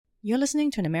You're listening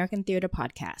to an American Theater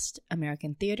podcast.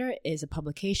 American Theater is a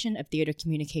publication of Theater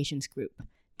Communications Group,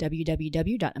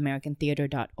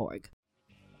 www.americantheater.org.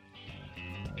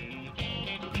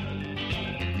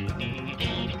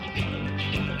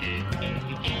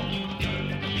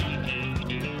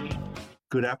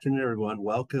 Good afternoon, everyone.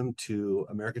 Welcome to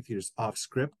American Theater's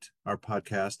Offscript, our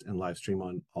podcast and live stream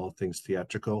on all things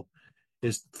theatrical.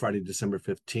 It's Friday, December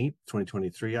 15th,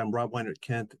 2023. I'm Rob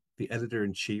Weinert-Kent, the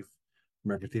editor-in-chief of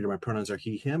American Theater. My pronouns are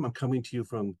he, him. I'm coming to you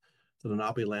from the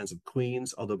Lenape lands of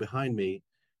Queens, although behind me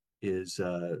is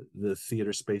the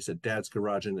theater space at Dad's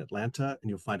Garage in Atlanta,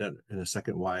 and you'll find out in a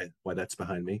second why that's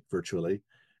behind me virtually.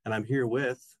 And I'm here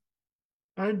with...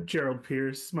 I'm Gerald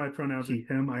Pierce. My pronouns are he,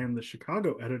 him. I am the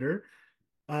Chicago editor.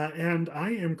 And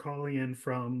I am calling in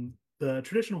from the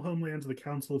traditional homelands of the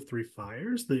Council of Three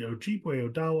Fires, the Ojibwe,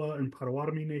 Odawa, and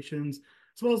Potawatomi nations,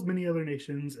 as well as many other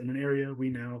nations in an area we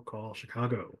now call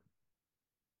Chicago.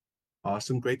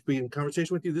 Awesome. Great to be in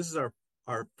conversation with you. This is our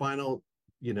final,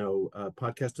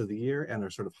 podcast of the year and our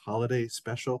sort of holiday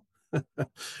special.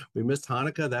 We missed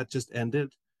Hanukkah. That just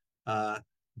ended.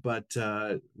 But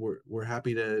we're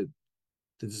happy to...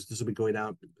 This will be going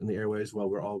out in the airways while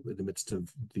we're all in the midst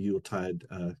of the Yuletide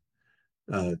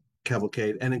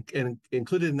cavalcade. And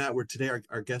included in that,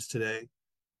 our guest today,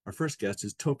 our first guest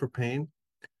is Topher Payne,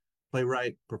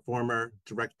 playwright, performer,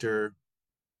 director,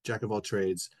 jack of all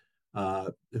trades,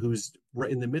 who's right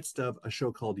in the midst of a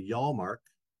show called Hallmark,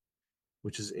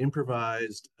 which is an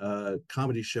improvised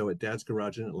comedy show at Dad's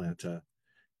Garage in Atlanta.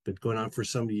 Been going on for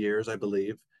some years, I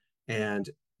believe. And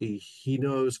he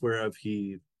knows whereof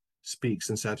he speaks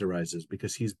and satirizes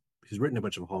because he's written a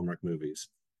bunch of Hallmark movies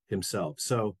himself.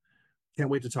 So can't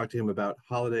wait to talk to him about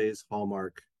holidays,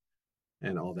 Hallmark,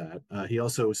 and all that. He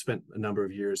also spent a number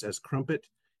of years as Crumpet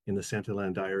in the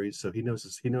Santaland Diaries, so he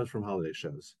knows from holiday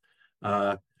shows.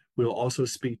 We'll also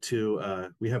speak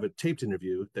to, we have a taped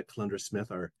interview that Kelundra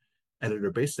Smith, our editor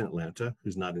based in Atlanta,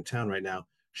 who's not in town right now,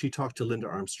 she talked to Linda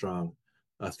Armstrong,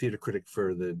 a theater critic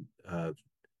for the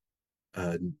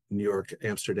New York,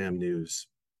 Amsterdam News.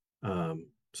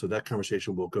 So that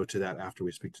conversation, we'll go to that after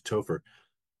we speak to Topher.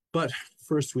 But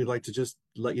first, we'd like to just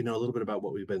let you know a little bit about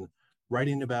what we've been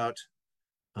writing about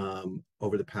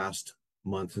over the past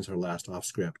month since our last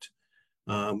Offscript.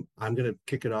 I'm going to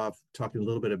kick it off talking a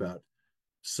little bit about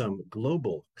some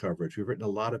global coverage. We've written a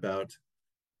lot about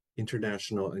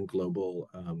international and global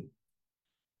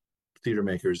theater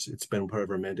makers. It's been part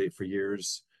of our mandate for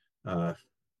years.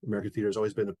 American Theater has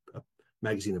always been a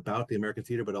magazine about the American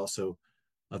theater, but also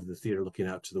of the theater looking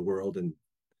out to the world. And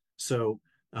so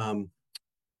the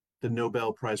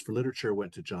Nobel Prize for Literature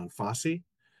went to John Fosse,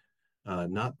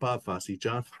 not Bob Fosse,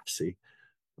 John Fosse,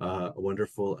 a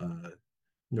wonderful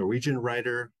Norwegian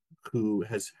writer who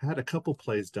has had a couple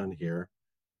plays done here,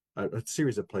 a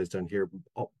series of plays done here,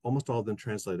 almost all of them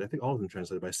translated, I think all of them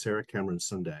translated by Sarah Cameron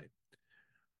Sunday,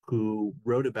 who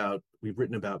we've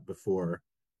written about before,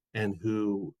 and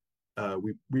who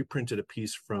we reprinted a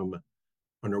piece from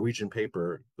a Norwegian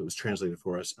paper that was translated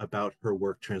for us about her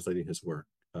work translating his work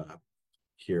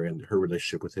here and her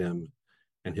relationship with him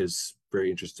and his very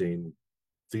interesting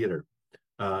theater.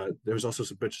 There was also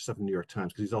some bunch of stuff in the New York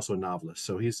Times because he's also a novelist.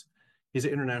 So he's an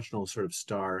international sort of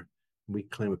star. We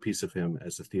claim a piece of him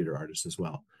as a theater artist as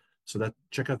well. So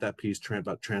check out that piece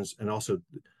about and also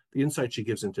the insight she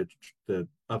gives into the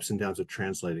ups and downs of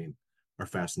translating are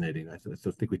fascinating. I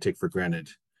think we take for granted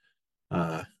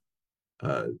the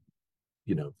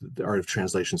art of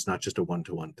translation is not just a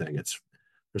one-to-one thing.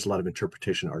 There's a lot of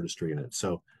interpretation artistry in it.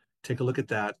 So take a look at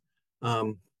that.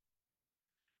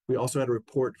 We also had a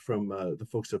report from the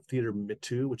folks of Theater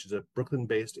Mitu, which is a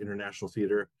Brooklyn-based international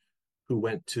theater, who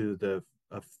went to the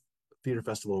theater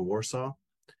festival in Warsaw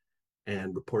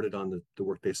and reported on the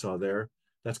work they saw there.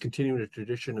 That's continuing a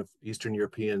tradition of Eastern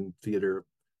European theater.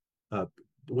 It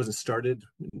wasn't started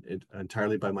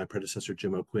entirely by my predecessor,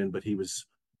 Jim O'Quinn, but he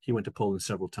went to Poland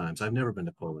several times. I've never been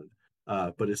to Poland,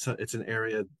 but it's an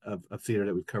area of theater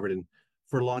that we've covered. And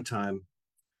for a long time,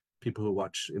 people who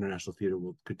watch international theater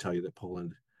could tell you that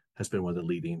Poland has been one of the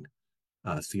leading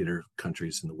theater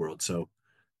countries in the world. So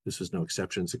this was no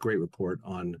exception. It's a great report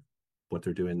on what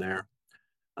they're doing there.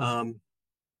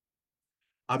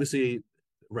 Obviously,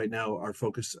 right now, our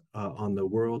focus on the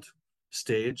world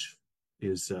stage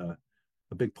is a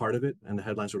big part of it. And the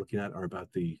headlines we're looking at are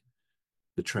about the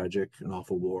tragic and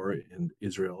awful war in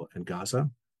Israel and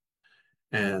Gaza.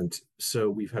 And so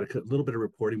we've had a little bit of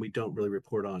reporting. We don't really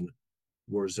report on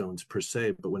war zones per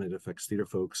se, but when it affects theater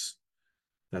folks,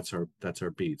 that's our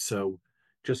beat. So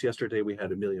just yesterday we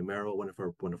had Amelia Merrill, one of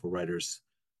our wonderful writers,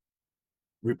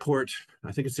 report.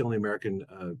 I think it's the only American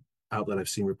outlet I've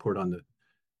seen report on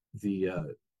the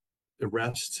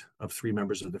arrest of 3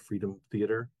 members of the Freedom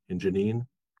Theater in Jenin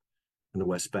in the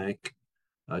West Bank.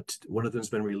 One of them's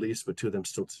been released, but 2 of them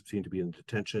still seem to be in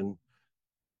detention.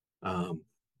 Um,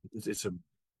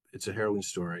 it's a harrowing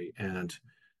story. And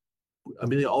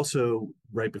Amelia also,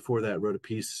 right before that, wrote a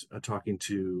piece talking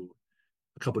to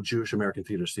a couple of Jewish American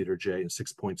theaters, Theater J and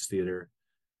Six Points Theater,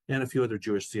 and a few other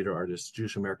Jewish theater artists,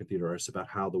 Jewish American theater artists, about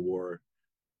how the war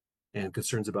and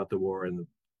concerns about the war and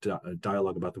the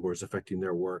dialogue about the war is affecting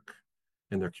their work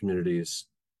and their communities.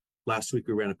 Last week,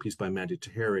 we ran a piece by Mandy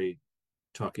Taheri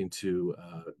talking to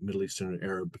Middle Eastern and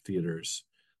Arab theaters,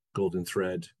 Golden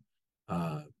Thread,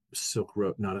 Silk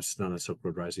Road, not a Silk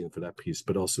Road Rising for that piece,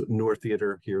 but also Noor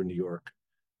Theater here in New York,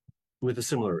 with a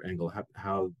similar angle,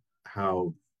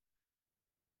 how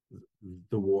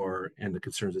the war and the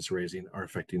concerns it's raising are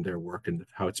affecting their work and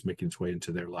how it's making its way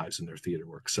into their lives and their theater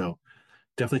work. So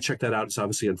definitely check that out. It's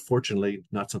obviously, unfortunately,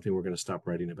 not something we're going to stop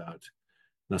writing about,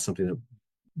 not something that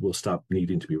will stop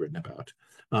needing to be written about.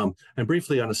 And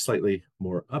briefly, on a slightly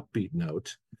more upbeat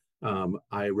note,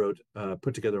 I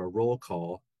put together a roll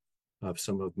call of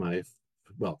some of my,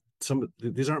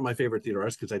 these aren't my favorite theater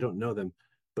artists because I don't know them,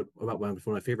 but about one of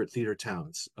my favorite theater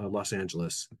towns, Los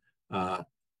Angeles,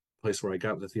 place where I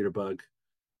got the theater bug.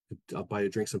 I'll buy you a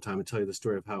drink sometime and tell you the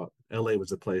story of how LA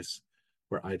was a place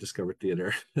where I discovered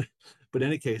theater. But in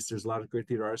any case, there's a lot of great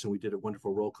theater artists, and we did a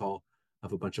wonderful roll call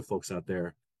of a bunch of folks out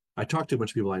there. I talked to a bunch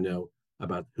of people I know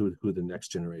about who the next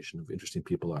generation of interesting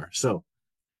people are. So,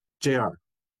 JR,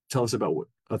 tell us about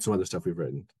some other stuff we've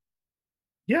written.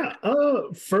 Yeah,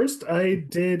 first I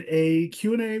did a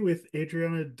Q&A with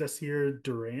Adriana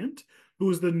Desir-Durant, who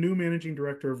is the new managing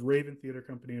director of Raven Theater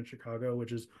Company in Chicago,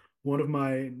 which is one of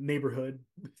my neighborhood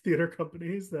theater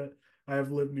companies that I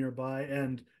have lived nearby.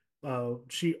 And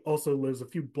she also lives a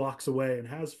few blocks away and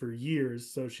has for years.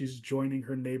 So she's joining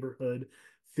her neighborhood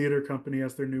theater company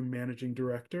as their new managing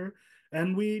director.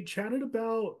 And we chatted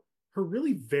about her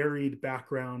really varied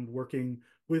background working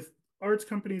with arts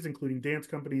companies, including dance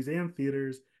companies and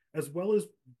theaters, as well as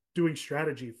doing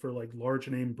strategy for like large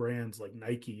name brands like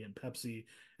Nike and Pepsi,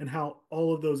 and how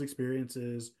all of those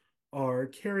experiences are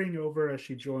carrying over as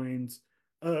she joins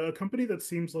a company that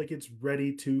seems like it's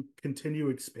ready to continue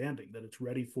expanding, that it's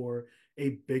ready for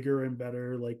a bigger and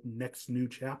better like next new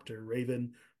chapter.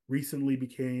 Raven recently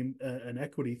became an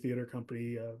equity theater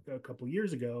company a couple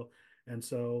years ago, and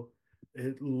so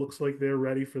it looks like they're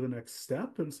ready for the next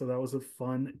step. And so that was a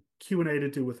fun Q&A to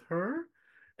do with her.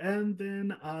 And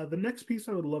then the next piece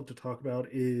I would love to talk about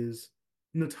is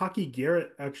Nataki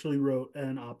Garrett actually wrote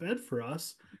an op-ed for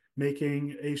us,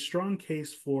 making a strong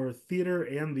case for theater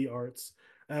and the arts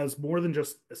as more than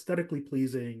just aesthetically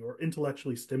pleasing or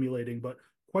intellectually stimulating, but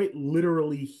quite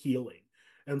literally healing.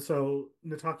 And so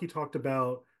Nataki talked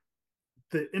about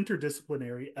the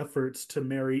interdisciplinary efforts to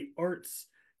marry arts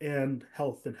and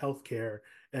health and healthcare,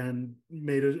 and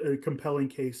made a compelling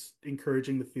case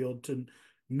encouraging the field to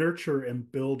nurture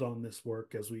and build on this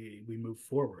work as we move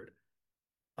forward.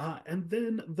 And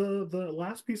then the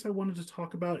last piece I wanted to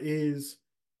talk about is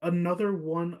another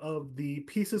one of the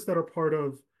pieces that are part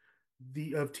of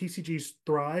TCG's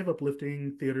Thrive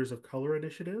Uplifting Theaters of Color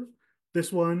initiative.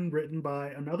 This one written by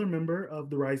another member of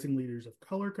the Rising Leaders of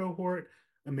Color cohort,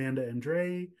 Amanda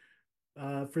Andre.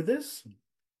 For this,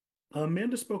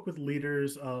 Amanda spoke with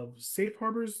leaders of Safe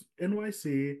Harbors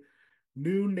NYC,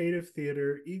 New Native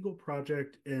Theater, Eagle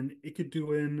Project, and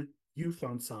Ikaduan Youth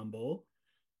Ensemble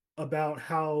about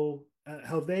how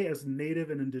they, as Native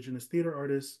and Indigenous theater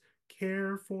artists,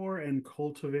 care for and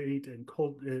cultivate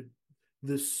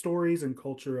the stories and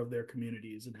culture of their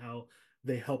communities, and how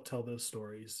they help tell those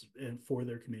stories and for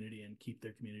their community and keep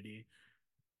their community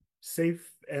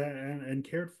safe and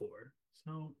cared for.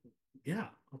 So yeah,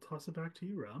 I'll toss it back to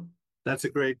you, Rob. That's a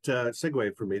great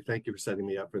segue for me. Thank you for setting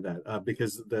me up for that.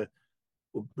 Because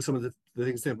some of the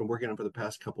things that I've been working on for the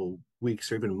past couple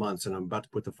weeks or even months, and I'm about to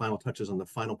put the final touches on the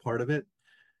final part of it,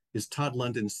 is Todd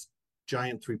London's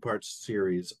giant 3-part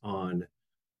series on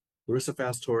Larissa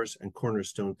Fast Horse and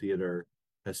Cornerstone Theater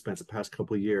has spent the past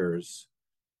couple of years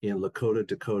in Lakota,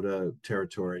 Dakota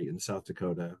territory in South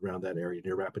Dakota, around that area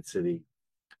near Rapid City,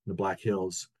 the Black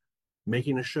Hills,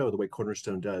 making a show the way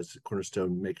Cornerstone does.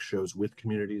 Cornerstone makes shows with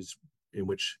communities in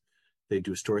which they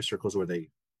do story circles where they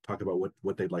talk about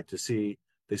what they'd like to see.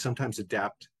 They sometimes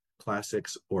adapt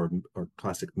classics or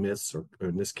classic myths, or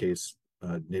in this case,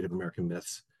 Native American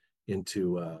myths,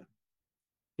 into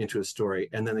a story.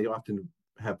 And then they often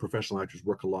have professional actors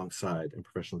work alongside, and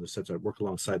professional sets work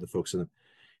alongside the folks in them.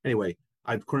 Anyway,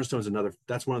 Cornerstone is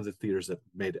that's one of the theaters that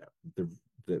made the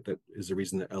that is the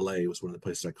reason that LA was one of the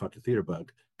places I caught the theater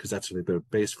bug, because that's where they're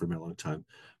based for a long time.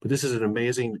 But this is an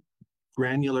amazing,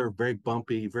 granular, very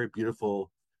bumpy, very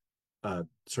beautiful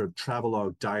sort of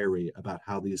travelogue diary about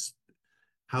how these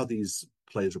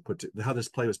plays were how this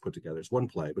play was put together. It's one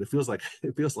play, but it feels like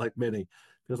many. It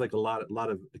feels like a lot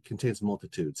of it contains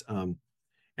multitudes.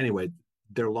 Anyway,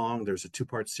 they're long. There's a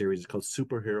 2-part series. It's called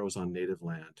Superheroes on Native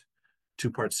Land.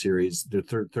 2-part series. The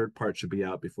third part should be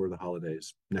out before the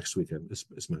holidays next weekend.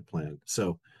 Is my plan.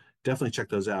 So definitely check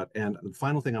those out. And the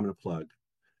final thing I'm going to plug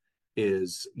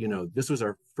is, this was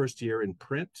our first year in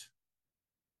print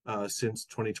since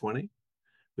 2020.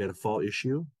 We had a fall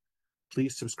issue.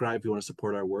 Please subscribe if you want to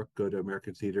support our work. Go to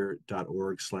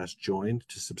americantheater.org/join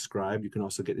to subscribe. You can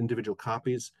also get individual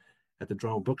copies at the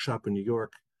Drama Bookshop in New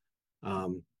York.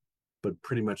 But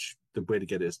pretty much the way to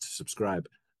get it is to subscribe.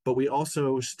 But we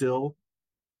also still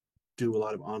do a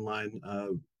lot of online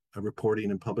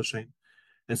reporting and publishing.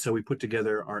 And so we put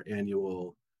together our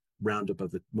annual roundup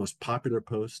of the most popular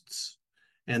posts,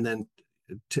 and then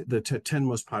the 10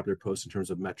 most popular posts in terms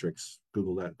of metrics.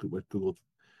 What Google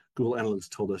Analytics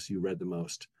told us you read the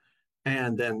most,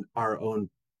 and then our own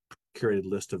curated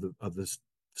list of the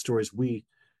stories we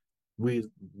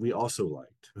also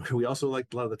liked. We also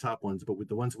liked a lot of the top ones, but with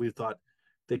the ones we thought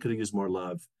they could have used more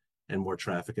love and more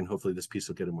traffic, and hopefully this piece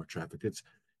will get more traffic.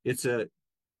 It's a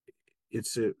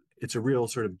real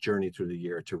sort of journey through the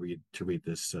year to read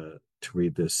this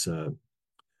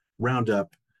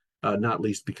roundup. Not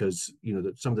least because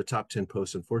some of the top 10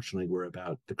 posts, unfortunately, were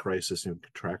about the crisis and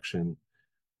contraction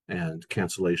and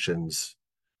cancellations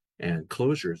and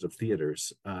closures of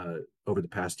theaters over the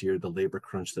past year, the labor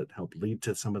crunch that helped lead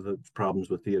to some of the problems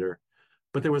with theater.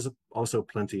 But there was also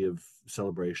plenty of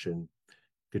celebration,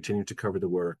 continuing to cover the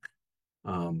work.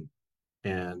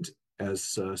 And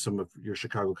as some of your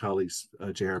Chicago colleagues,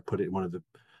 JR, put it, one of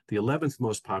the 11th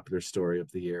most popular story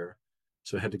of the year.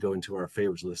 So I had to go into our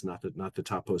favorites list, not the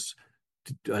top posts,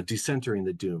 decentering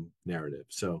the doom narrative.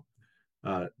 So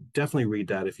definitely read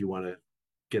that if you want to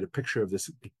get a picture of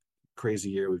this crazy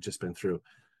year we've just been through.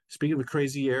 Speaking of a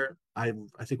crazy year, I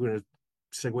think we're going to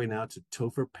segue now to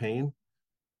Topher Payne.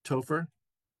 Topher,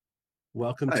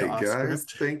 welcome to Hi, guys.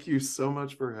 Offscript. Thank you so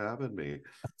much for having me.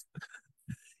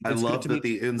 I It's good love to that meet the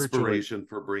you virtually. inspiration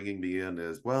for bringing me in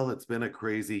is, well, it's been a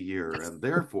crazy year, and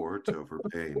therefore, Topher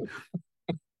Payne.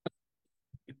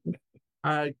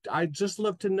 I just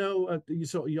love to know.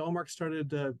 So Hallmark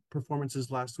started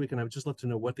performances last week, and I would just love to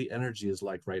know what the energy is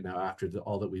like right now after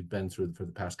all that we've been through for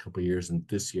the past couple of years and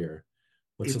this year.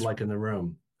 What's it like in the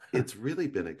room? It's really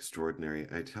been extraordinary.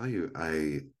 I tell you,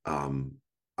 I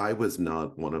was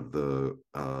not one of the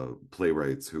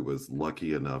playwrights who was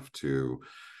lucky enough to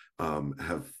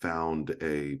have found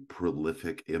a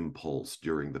prolific impulse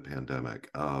during the pandemic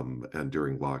and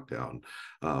during lockdown.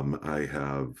 I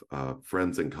have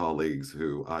friends and colleagues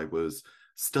who I was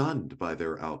stunned by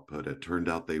their output. It turned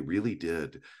out they really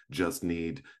did just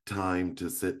need time to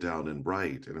sit down and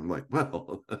write. And I'm like,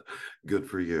 well, good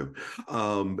for you.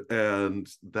 And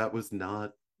that was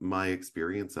not my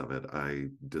experience of it. I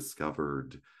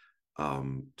discovered,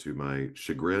 to my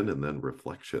chagrin and then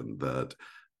reflection, that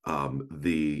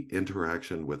the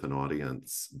interaction with an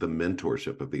audience, the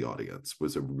mentorship of the audience,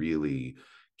 was a really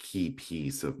key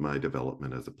piece of my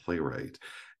development as a playwright.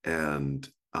 And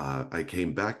I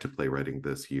came back to playwriting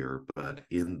this year, but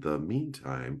in the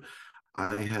meantime,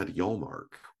 I had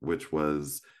Hallmark, which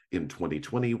was in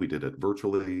 2020. We did it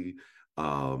virtually.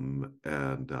 And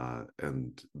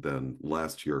then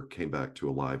last year came back to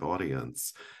a live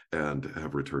audience and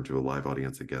have returned to a live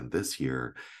audience again this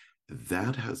year.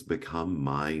 That has become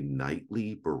my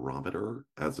nightly barometer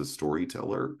as a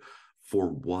storyteller for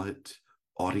what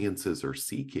audiences are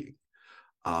seeking.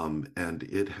 And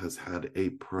it has had a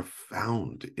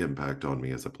profound impact on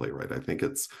me as a playwright. I think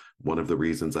it's one of the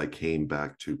reasons I came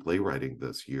back to playwriting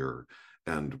this year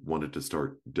and wanted to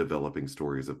start developing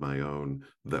stories of my own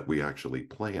that we actually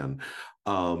plan.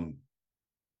 The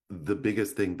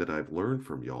biggest thing that I've learned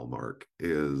from Hallmark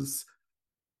is,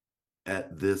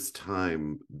 at this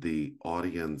time, the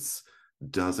audience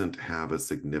doesn't have a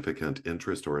significant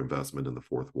interest or investment in the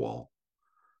fourth wall.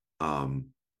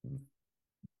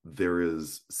 There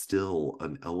is still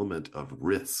an element of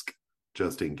risk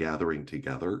just in gathering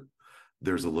together.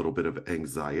 There's a little bit of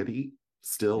anxiety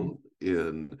still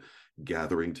in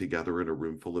gathering together in a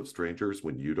room full of strangers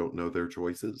when you don't know their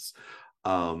choices.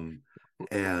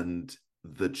 And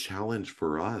the challenge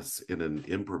for us in an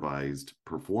improvised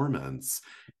performance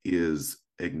is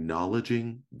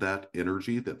acknowledging that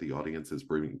energy that the audience is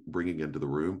bringing into the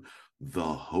room, the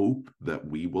hope that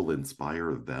we will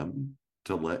inspire them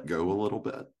to let go a little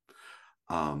bit,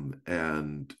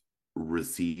 and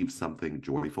receive something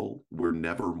joyful. We're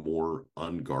never more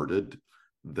unguarded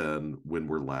than when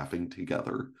we're laughing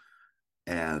together.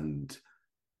 And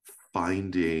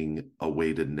finding a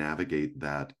way to navigate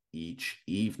that each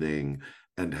evening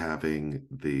and having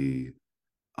the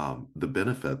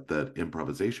benefit that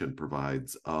improvisation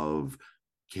provides of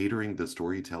catering the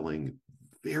storytelling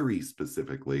very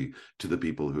specifically to the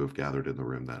people who have gathered in the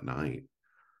room that night.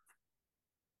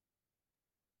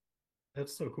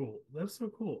 That's so cool. That's so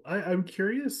cool. I'm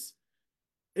curious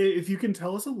if you can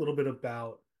tell us a little bit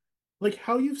about like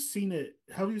how you've seen it,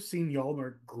 how you've seen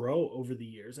Hallmark grow over the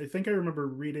years. I think I remember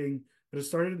reading that it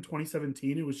started in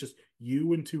 2017. It was just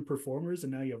you and two performers,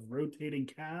 and now you have rotating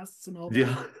casts and all that.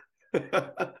 Yeah.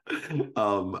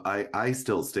 I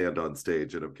still stand on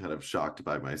stage and I'm kind of shocked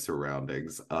by my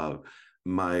surroundings.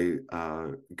 My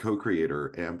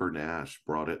co-creator Amber Nash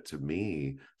brought it to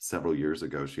me several years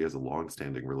ago. She has a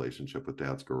long-standing relationship with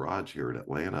Dad's Garage here in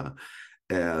Atlanta,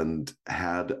 and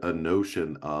had a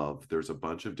notion of there's a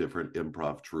bunch of different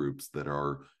improv troupes that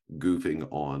are goofing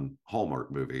on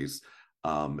Hallmark movies,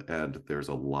 and there's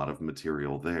a lot of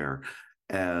material there.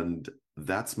 And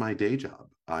that's my day job.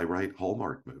 I write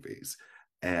Hallmark movies.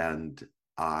 And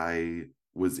I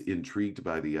was intrigued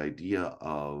by the idea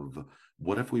of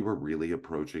what if we were really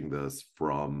approaching this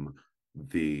from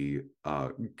the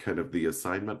kind of the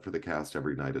assignment for the cast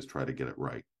every night is try to get it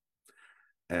right.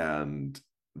 And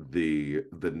the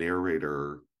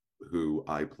narrator who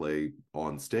I play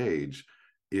on stage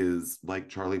is like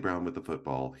Charlie Brown with the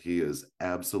football. He is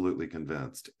absolutely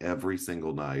convinced every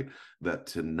single night that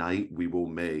tonight we will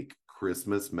make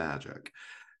Christmas magic.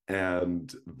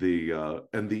 And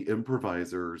the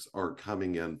improvisers are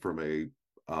coming in from a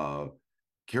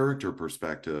character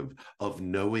perspective of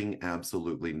knowing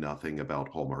absolutely nothing about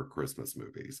Hallmark Christmas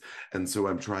movies. And so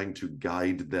I'm trying to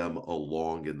guide them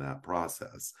along in that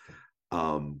process.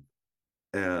 So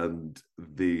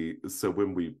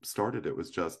when we started, it was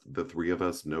just the three of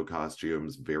us, no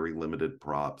costumes, very limited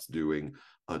props, doing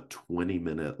a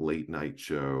 20-minute late night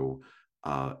show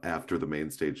after the main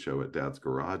stage show at Dad's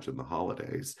Garage in the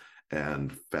holidays.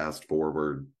 And fast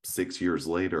forward 6 years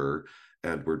later,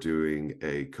 and we're doing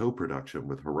a co-production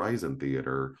with Horizon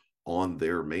Theater on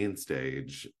their main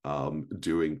stage,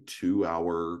 doing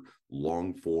 2-hour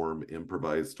long form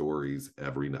improvised stories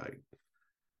every night.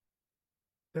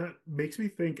 That makes me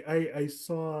think. I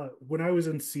saw when I was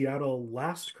in Seattle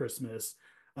last Christmas,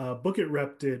 Book It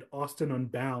Rep did Austen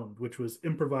Unbound, which was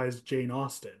improvised Jane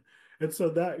Austen. And so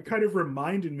that kind of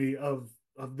reminded me of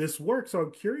this work. So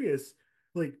I'm curious,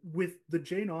 like with the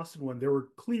Jane Austen one, there were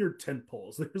clear tent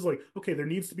poles. There's like, okay, there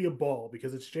needs to be a ball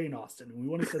because it's Jane Austen and we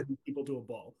want to send people to a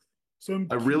ball. So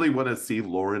I really want to see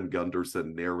Lauren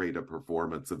Gunderson narrate a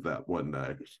performance of that one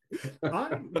night.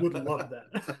 I would love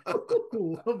that. I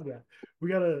would love that. We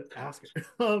gotta ask it.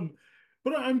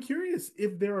 But I'm curious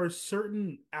if there are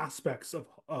certain aspects of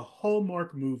a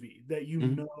Hallmark movie that you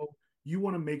Mhm. know you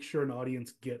want to make sure an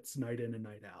audience gets night in and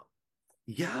night out.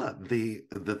 Yeah,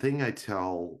 the thing I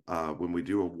tell when we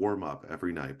do a warm up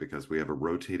every night, because we have a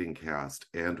rotating cast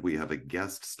and we have a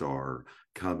guest star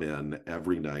come in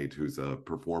every night who's a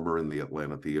performer in the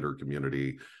Atlanta theater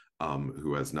community,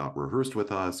 who has not rehearsed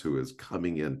with us, who is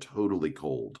coming in totally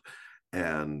cold.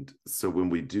 And so when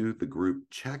we do the group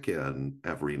check-in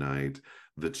every night,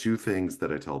 the two things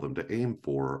that I tell them to aim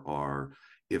for are,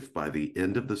 if by the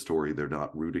end of the story they're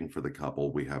not rooting for the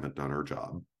couple, we haven't done our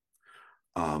job.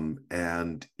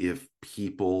 And if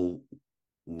people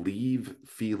leave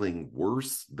feeling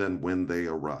worse than when they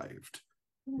arrived,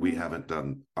 we haven't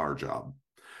done our job.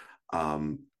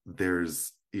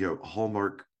 There's,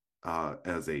 Hallmark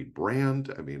as a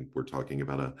brand. I mean, we're talking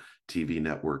about a TV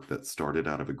network that started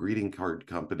out of a greeting card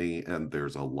company, and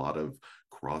there's a lot of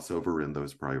crossover in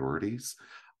those priorities.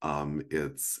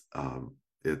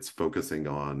 It's focusing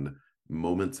on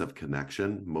moments of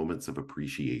connection, moments of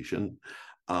appreciation.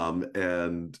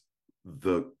 And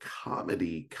the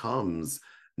comedy comes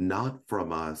not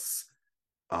from us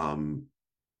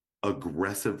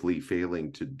aggressively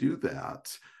failing to do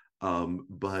that,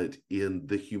 but in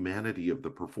the humanity of the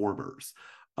performers.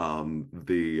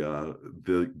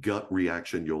 The gut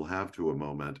reaction you'll have to a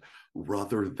moment,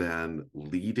 rather than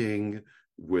leading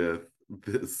with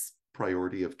this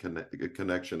priority of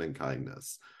connection and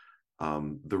kindness.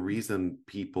 The reason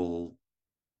people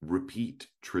repeat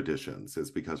traditions is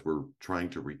because we're trying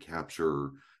to recapture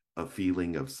a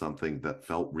feeling of something that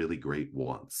felt really great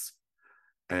once.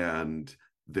 And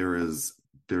there's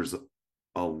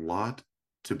a lot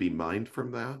to be mined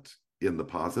from that in the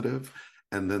positive,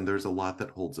 and then there's a lot that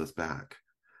holds us back.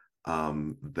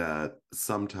 That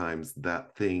sometimes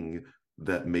that thing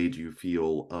that made you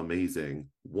feel amazing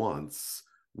once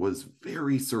was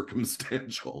very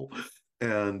circumstantial.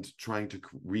 And trying to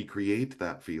recreate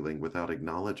that feeling without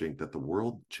acknowledging that the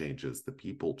world changes, the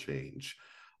people change.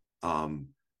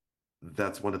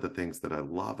 That's one of the things that I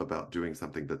love about doing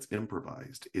something that's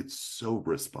improvised. It's so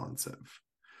responsive.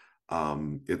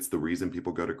 It's the reason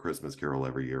people go to Christmas Carol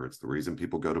every year. It's the reason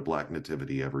people go to Black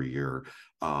Nativity every year,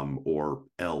 or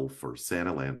Elf or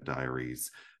Santaland Diaries.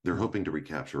 They're hoping to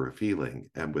recapture a feeling.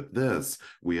 And with this,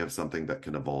 we have something that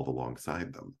can evolve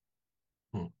alongside them.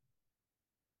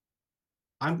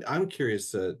 I'm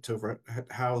curious, Topher,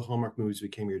 how Hallmark movies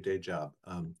became your day job.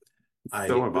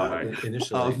 So am I.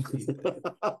 Initially,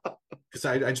 because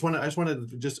I just want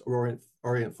to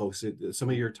orient folks. Some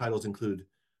of your titles include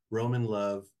Roman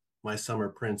Love, My Summer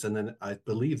Prince, and then I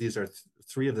believe these are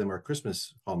three of them are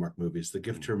Christmas Hallmark movies: The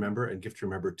Gift to Remember and Gift to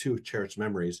Remember 2, Cherished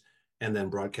Memories, and then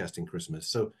Broadcasting Christmas.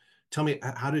 So, tell me,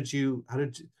 how did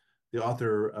the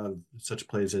author of such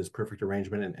plays as Perfect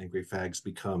Arrangement and Angry Fags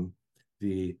become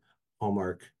the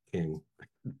Hallmark king?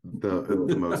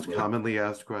 The most commonly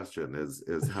asked question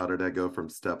is how did I go from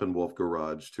Steppenwolf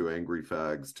Garage to Angry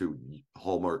Fags to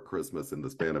Hallmark Christmas in the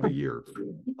span of a year?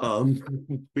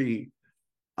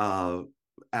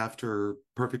 After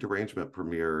Perfect Arrangement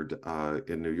premiered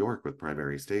in New York with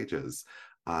primary stages,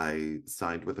 I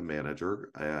signed with a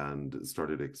manager and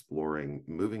started exploring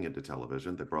moving into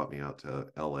television. They brought me out to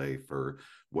LA for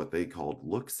what they called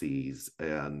look-sees,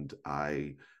 and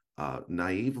I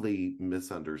naively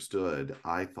misunderstood.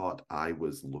 I thought I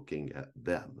was looking at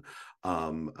them.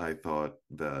 I thought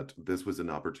that this was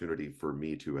an opportunity for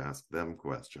me to ask them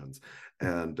questions,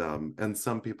 and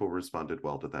some people responded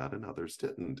well to that, and others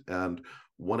didn't. And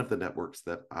one of the networks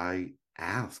that I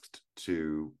asked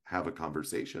to have a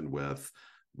conversation with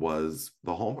was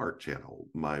the Hallmark Channel.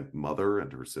 My mother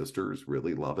and her sisters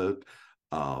really love it.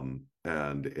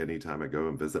 And anytime I go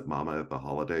and visit Mama at the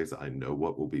holidays, I know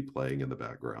what will be playing in the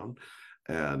background.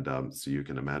 And so you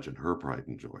can imagine her pride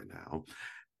and joy now.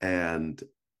 And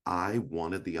I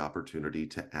wanted the opportunity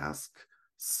to ask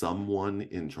someone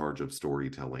in charge of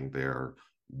storytelling there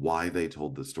why they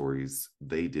told the stories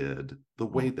they did the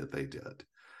way that they did,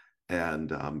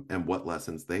 and what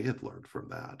lessons they had learned from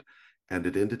that. And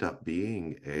it ended up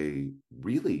being a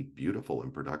really beautiful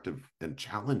and productive and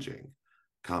challenging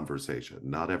conversation.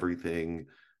 Not everything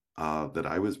that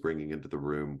I was bringing into the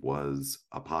room was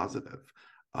a positive.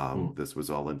 This was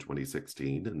all in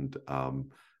 2016,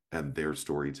 and their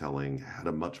storytelling had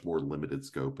a much more limited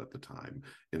scope at the time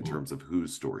in terms of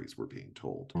whose stories were being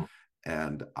told.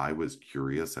 And I was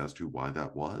curious as to why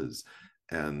that was.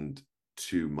 And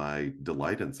to my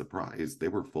delight and surprise, they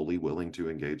were fully willing to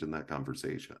engage in that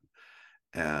conversation,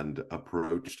 and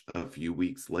approached a few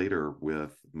weeks later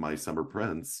with My Summer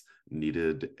Prince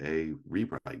needed a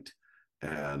rewrite.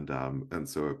 And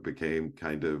so it became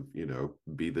kind of,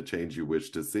 be the change you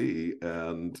wish to see.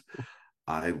 And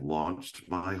I launched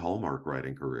my Hallmark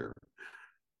writing career.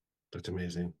 That's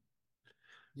amazing.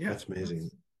 Yeah, that's amazing.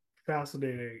 That's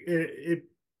fascinating. It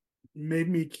made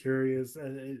me curious.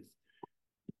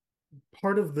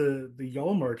 Part of the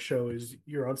Hallmark show is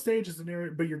you're on stage as an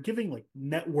narrator, but you're giving like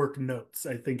network notes,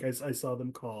 I think I saw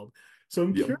them called. So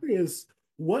I'm curious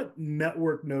what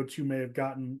network notes you may have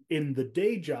gotten in the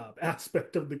day job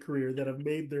aspect of the career that have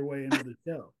made their way into the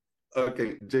show.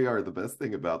 Okay, JR, the best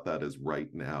thing about that is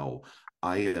right now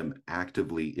I am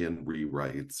actively in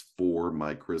rewrites for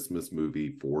my Christmas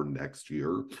movie for next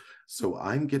year. So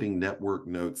I'm getting network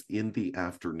notes in the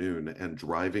afternoon and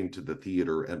driving to the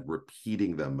theater and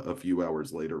repeating them a few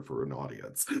hours later for an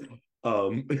audience.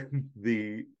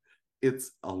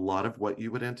 It's a lot of what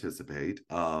you would anticipate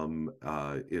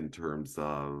in terms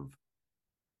of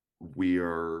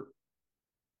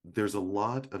there's a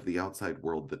lot of the outside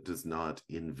world that does not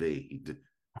invade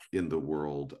in the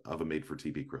world of a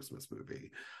made-for-TV Christmas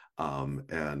movie.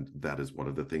 And that is one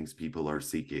of the things people are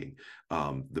seeking.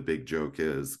 The big joke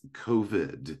is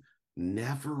COVID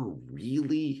never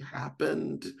really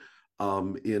happened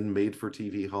in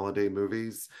made-for-TV holiday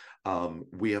movies.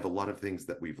 We have a lot of things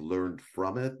that we've learned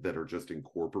from it that are just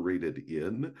incorporated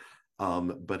in,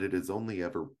 but it is only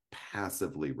ever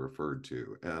passively referred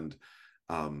to.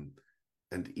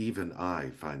 And even I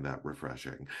find that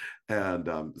refreshing.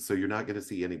 And so you're not going to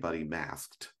see anybody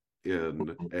masked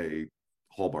in a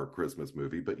Hallmark Christmas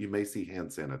movie, but you may see hand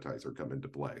sanitizer come into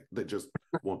play. They just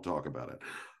won't talk about it.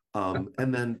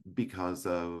 And then because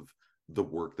of the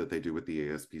work that they do with the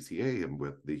ASPCA and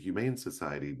with the Humane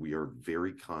Society, we are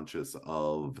very conscious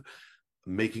of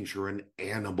making sure an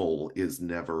animal is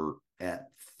never at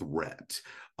threat.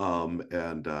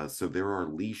 So there are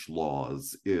leash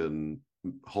laws in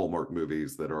Hallmark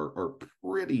movies that are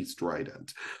pretty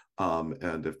strident.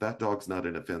 And if that dog's not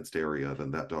in a fenced area,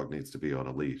 then that dog needs to be on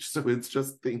a leash. So it's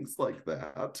just things like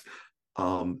that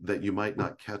that you might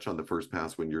not catch on the first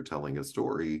pass when you're telling a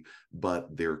story,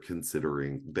 but they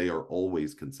are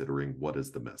always considering what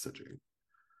is the messaging.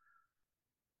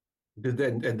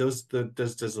 And does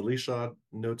the leash law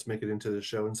notes make it into the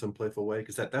show in some playful way?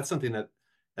 Because that's something that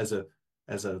as a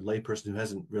layperson who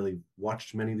hasn't really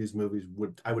watched many of these movies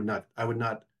I would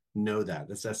not know that.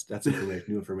 That's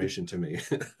new information to me.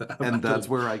 And that's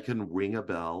where I can ring a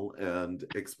bell and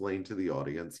explain to the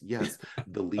audience, yes,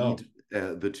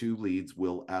 the two leads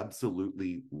will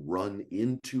absolutely run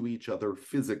into each other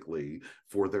physically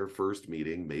for their first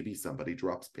meeting. Maybe somebody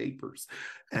drops papers,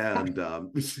 and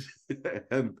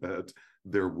and that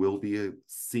there will be a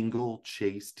single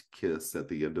chaste kiss at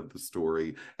the end of the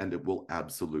story, and it will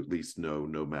absolutely snow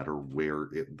no matter where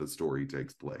the story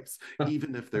takes place.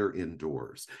 Even if they're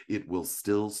indoors, it will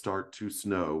still start to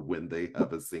snow when they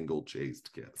have a single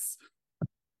chaste kiss.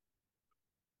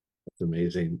 That's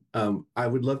amazing. I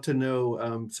would love to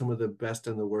know some of the best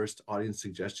and the worst audience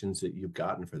suggestions that you've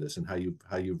gotten for this and how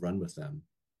you run with them.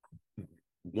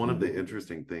 One of the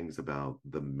interesting things about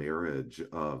the marriage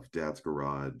of Dad's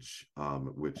Garage,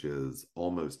 which is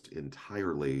almost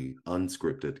entirely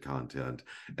unscripted content,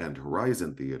 and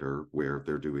Horizon Theater, where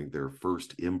they're doing their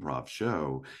first improv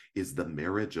show, is the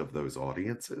marriage of those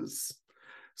audiences.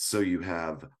 So you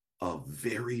have a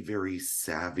very, very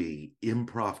savvy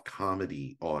improv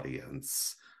comedy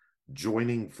audience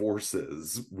joining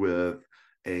forces with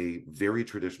a very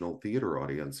traditional theater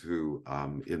audience who,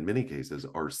 in many cases,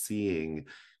 are seeing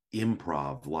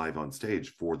improv live on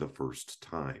stage for the first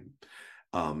time.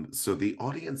 So the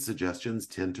audience suggestions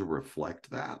tend to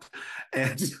reflect that.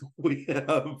 And we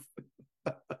have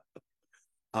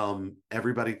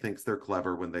everybody thinks they're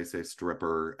clever when they say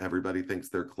stripper. Everybody thinks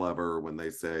they're clever when they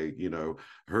say,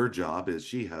 her job is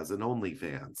she has an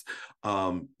OnlyFans.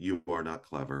 You are not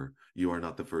clever. You are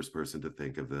not the first person to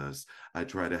think of this. I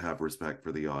try to have respect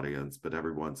for the audience, but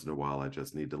every once in a while, I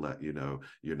just need to let you know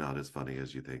you're not as funny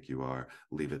as you think you are.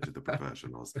 Leave it to the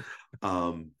professionals.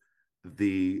 But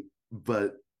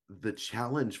the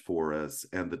challenge for us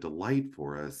and the delight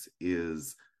for us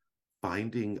is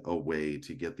finding a way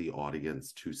to get the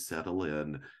audience to settle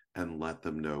in and let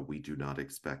them know we do not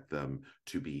expect them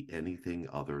to be anything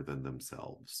other than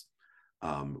themselves.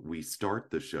 We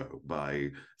start the show by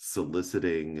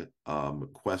soliciting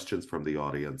questions from the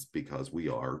audience because we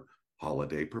are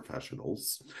holiday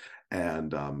professionals,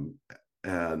 and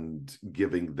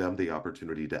giving them the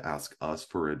opportunity to ask us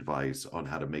for advice on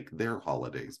how to make their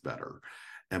holidays better.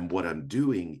 And what I'm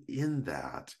doing in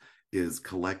that is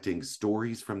collecting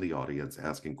stories from the audience,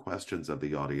 asking questions of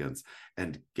the audience,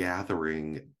 and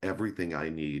gathering everything I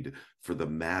need for the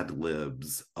mad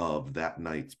libs of that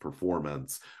night's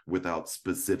performance without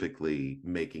specifically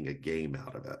making a game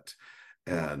out of it.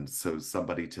 And so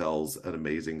somebody tells an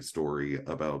amazing story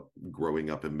about growing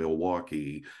up in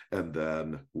Milwaukee, and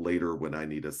then later when I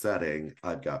need a setting,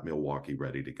 I've got Milwaukee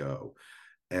ready to go.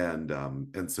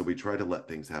 And so we try to let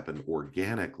things happen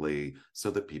organically so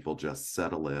that people just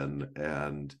settle in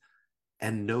and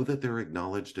know that they're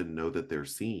acknowledged and know that they're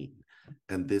seen.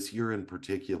 And this year in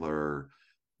particular,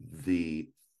 the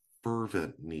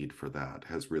fervent need for that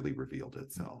has really revealed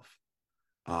itself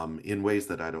in ways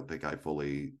that I don't think I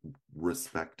fully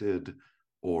respected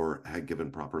or had given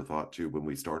proper thought to when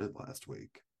we started last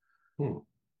week. You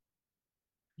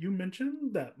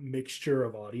mentioned that mixture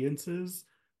of audiences.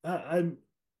 I'm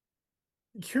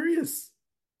curious,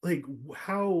 like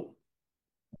how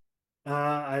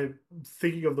I'm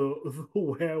thinking of the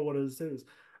way I want to say this.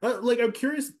 I'm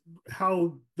curious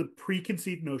how the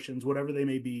preconceived notions, whatever they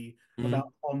may be,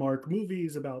 about Hallmark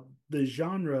movies, about the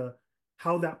genre,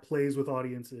 how that plays with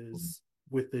audiences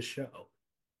with this show.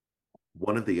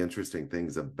 One of the interesting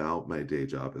things about my day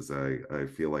job is I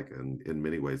feel like in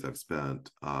many ways I've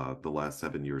spent the last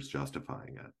 7 years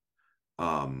justifying it.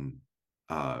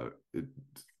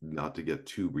 Not to get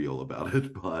too real about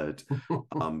it, but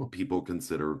people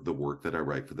consider the work that I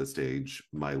write for the stage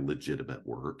my legitimate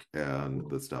work, and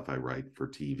the stuff I write for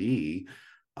TV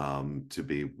to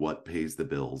be what pays the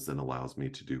bills and allows me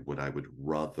to do what I would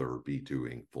rather be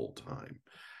doing full time.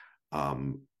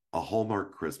 A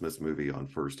Hallmark Christmas movie on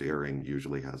first airing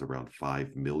usually has around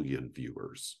 5 million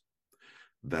viewers.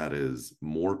 That is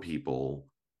more people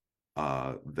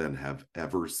than have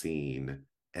ever seen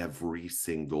every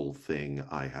single thing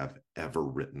I have ever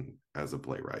written as a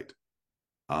playwright.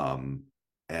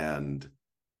 And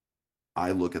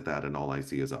I look at that and all I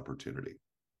see is opportunity.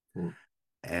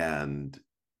 And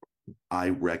I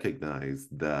recognize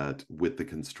that with the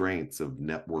constraints of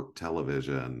network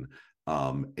television,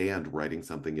 and writing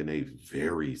something in a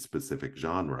very specific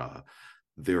genre,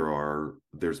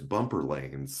 there's bumper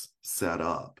lanes set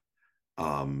up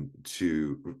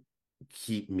to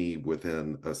keep me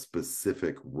within a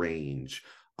specific range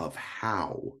of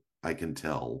how I can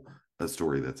tell a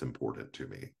story that's important to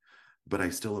me. But I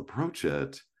still approach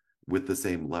it with the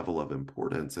same level of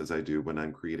importance as I do when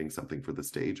I'm creating something for the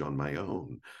stage on my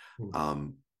own.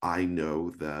 I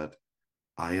know that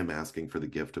I am asking for the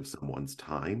gift of someone's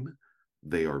time.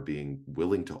 They are being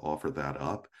willing to offer that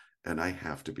up, and I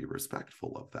have to be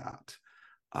respectful of that.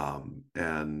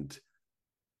 And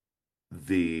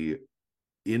the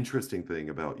interesting thing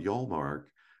about Hallmark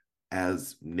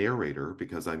as narrator,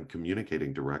 because I'm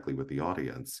communicating directly with the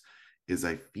audience, is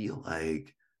I feel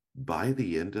like by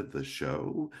the end of the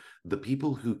show, the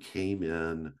people who came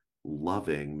in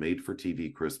loving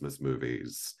made-for-TV Christmas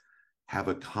movies have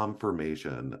a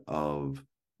confirmation of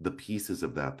the pieces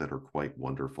of that are quite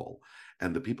wonderful.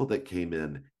 And the people that came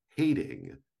in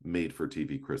hating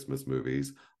made-for-TV Christmas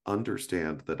movies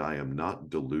understand that I am not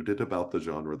deluded about the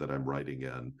genre that I'm writing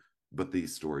in, but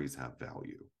these stories have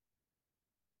value.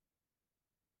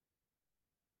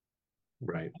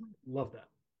 Right. Love that.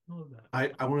 Love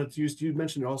that. I wanted to use, you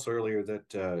mentioned also earlier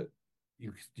that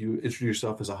you introduce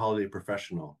yourself as a holiday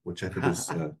professional, which I think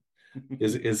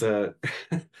is a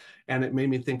and it made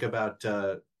me think about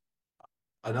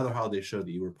another holiday show that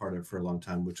you were part of for a long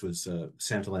time, which was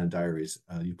Santaland Diaries.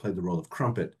 You played the role of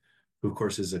Crumpet, who of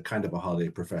course is a kind of a holiday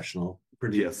professional.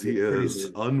 Yes, he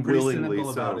is. Unwillingly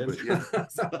so, but yes.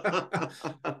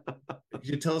 Could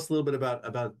you tell us a little bit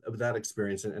about that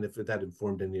experience and if that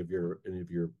informed any of your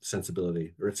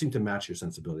sensibility, or it seemed to match your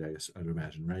sensibility, I guess I'd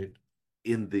imagine, right?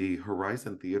 In the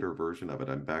Horizon Theater version of it,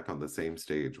 I'm back on the same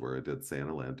stage where I did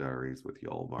Santaland Diaries with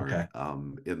Hallmark. Okay.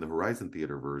 In the Horizon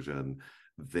Theater version,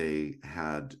 they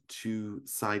had two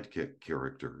sidekick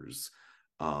characters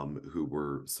who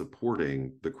were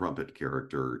supporting the Crumpet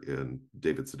character in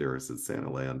David Sedaris's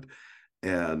Santaland.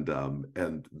 And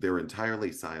they're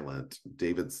entirely silent.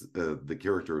 The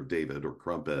character of David, or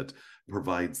Crumpet,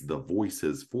 provides the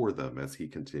voices for them as he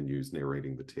continues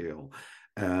narrating the tale.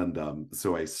 And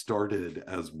so I started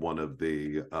as one of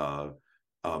the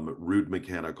rude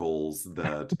mechanicals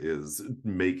that is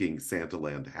making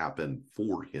Santaland happen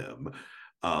for him.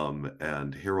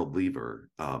 And Harold Lever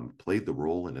played the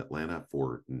role in Atlanta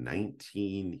for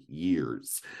 19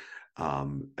 years.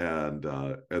 And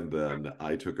then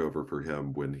I took over for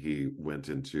him when he went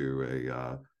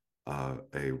into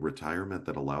a retirement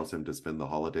that allows him to spend the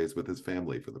holidays with his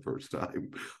family for the first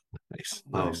time. Nice.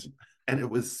 And it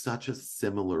was such a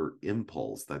similar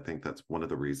impulse. I think that's one of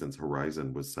the reasons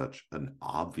Horizon was such an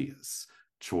obvious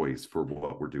choice for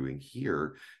what we're doing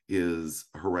here. Is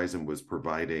Horizon was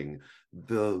providing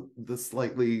the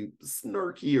slightly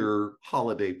snarkier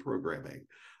holiday programming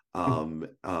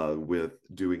with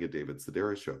doing a David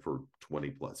Sedaris show for 20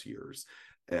 plus years.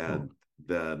 And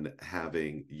then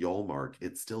having Hallmark,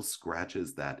 it still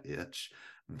scratches that itch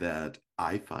that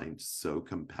I find so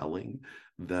compelling,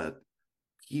 that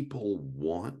people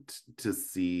want to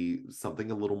see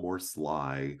something a little more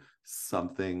sly,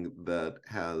 something that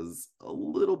has a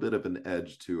little bit of an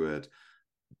edge to it.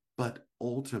 But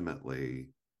ultimately,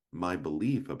 my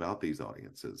belief about these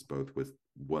audiences, both with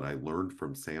what I learned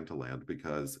from Santaland,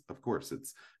 because of course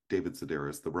it's David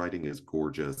Sedaris, the writing is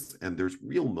gorgeous, and there's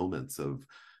real moments of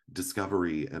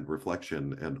discovery and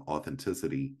reflection and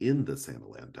authenticity in the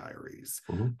Santaland Diaries.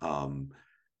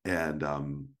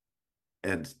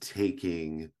 And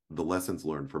taking the lessons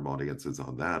learned from audiences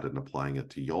on that and applying it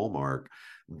to Hallmark,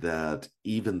 that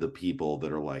even the people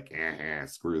that are like,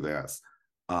 screw this,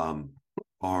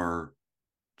 are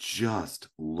just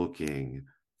looking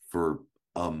for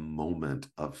a moment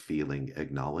of feeling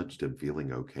acknowledged and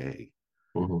feeling okay.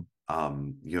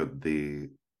 The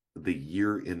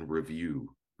year in review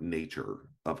nature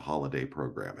of holiday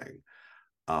programming,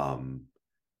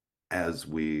 as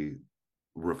we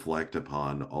reflect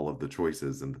upon all of the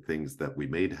choices and the things that we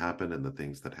made happen and the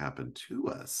things that happened to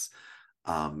us,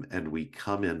 and we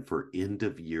come in for end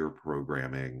of year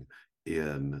programming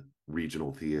in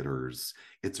regional theaters,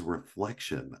 it's a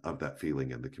reflection of that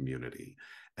feeling in the community,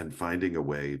 and finding a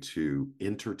way to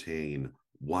entertain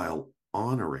while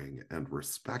honoring and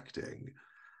respecting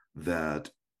that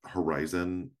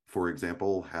Horizon, for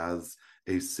example, has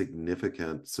a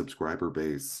significant subscriber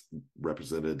base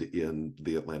represented in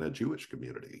the Atlanta Jewish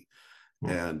community.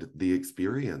 And the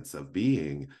experience of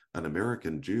being an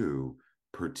American Jew,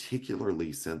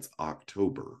 particularly since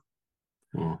October,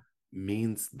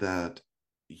 means that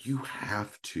you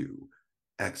have to,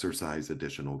 exercise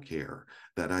additional care.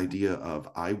 That idea of,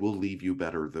 I will leave you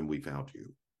better than we found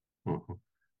you.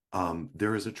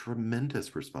 There is a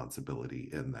tremendous responsibility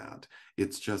in that.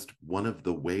 It's just one of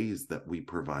the ways that we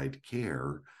provide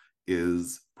care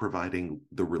is providing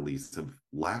the release of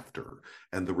laughter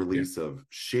and the release of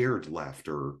shared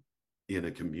laughter in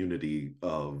a community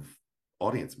of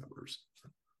audience members.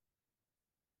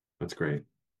 That's great.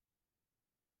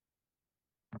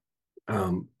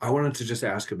 I wanted to just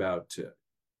ask about,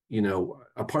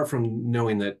 apart from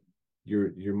knowing that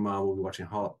your mom will be watching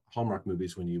Hallmark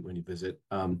movies when you visit,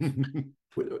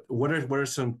 what are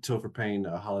some Topher Payne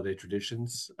holiday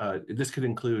traditions? This could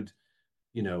include,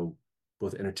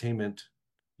 both entertainment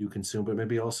you consume, but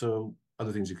maybe also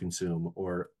other things you consume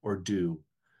or do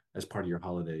as part of your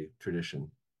holiday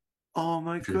tradition. Oh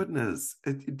my goodness.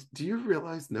 Do you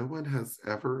realize no one has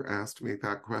ever asked me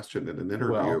that question in an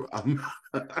interview?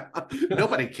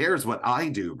 Nobody cares what I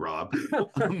do, Rob.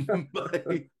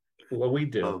 Well, we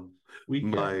do.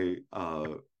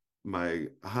 My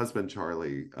husband,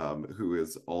 Charlie, who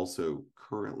is also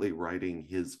currently writing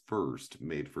his first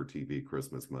made-for-TV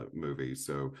Christmas movie.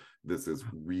 So this is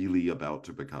really about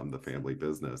to become the family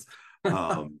business.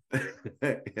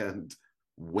 And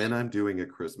when I'm doing a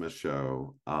Christmas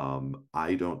show,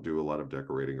 I don't do a lot of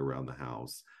decorating around the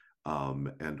house.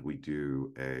 And we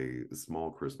do a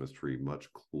small Christmas tree much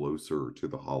closer to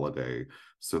the holiday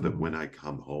so that when I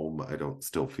come home, I don't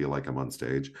still feel like I'm on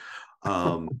stage.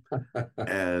 But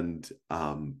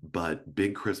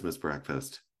big Christmas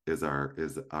breakfast is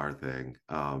our thing.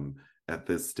 At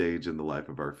this stage in the life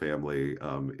of our family,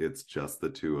 it's just the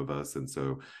two of us. And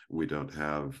so we don't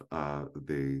have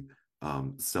the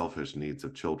selfish needs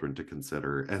of children to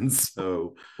consider. And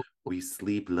so we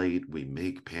sleep late, we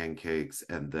make pancakes,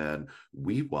 and then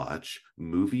we watch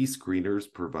movie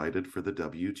screeners provided for the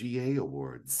WGA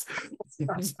Awards.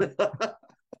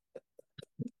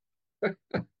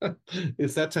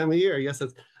 It's that time of year. Yes,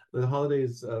 that's the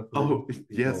holidays.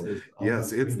 Yes,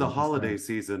 it's the holiday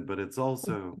season, but it's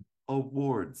also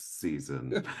awards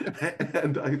season.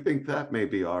 And I think that may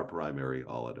be our primary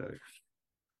holiday.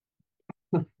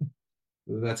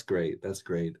 That's great. That's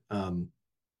great.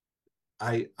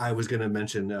 I was going to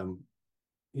mention,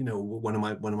 one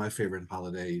of my favorite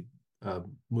holiday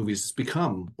movies has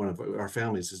become one of our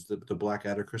families is the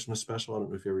Blackadder Christmas special. I don't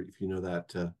know if you know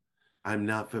that. I'm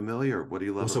not familiar. What do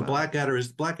you love so about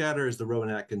Blackadder is the Rowan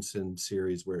Atkinson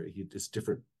series where he does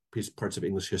different parts of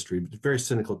English history, but very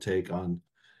cynical take on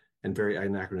and very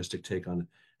anachronistic take on it.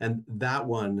 And that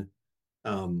one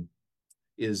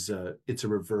it's a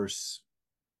reverse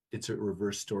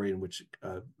story in which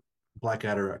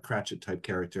Blackadder, a Cratchit type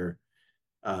character,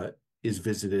 is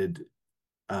visited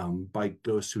by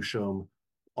ghosts who show him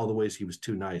all the ways he was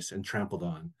too nice and trampled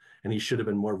on, and he should have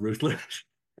been more ruthless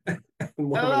and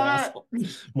more of an asshole,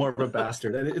 more of a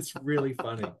bastard. And it's really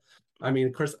funny. I mean,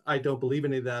 of course, I don't believe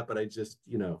any of that, but I just,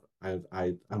 I'm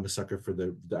a sucker for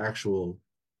the actual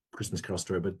Christmas Carol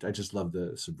story, but I just love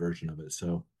the subversion of it.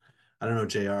 So I don't know,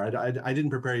 JR. I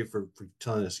didn't prepare you for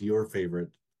telling us your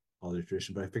favorite holiday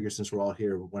tradition, but I figure since we're all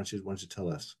here, why don't you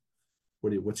tell us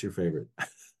what's your favorite?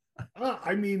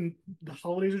 I mean, the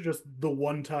holidays are just the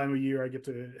one time a year I get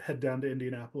to head down to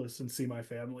Indianapolis and see my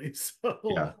family. So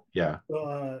yeah.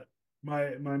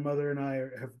 My mother and I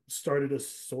have started a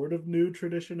sort of new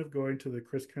tradition of going to the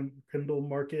Kindle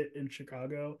market in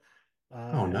Chicago.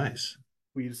 Oh, nice.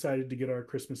 We decided to get our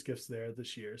Christmas gifts there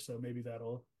this year, so maybe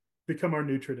that'll become our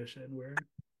new tradition. We're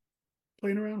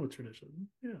playing around with tradition.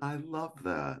 Yeah, I love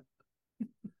that.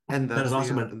 And that is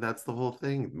awesome. And that's the whole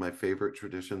thing. My favorite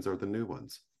traditions are the new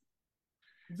ones.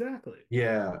 Exactly.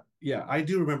 Yeah. I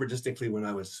do remember distinctly when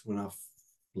I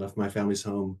left my family's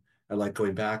home. I like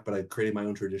going back, but I created my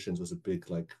own traditions was a big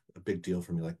deal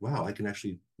for me. Like, wow, I can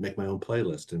actually make my own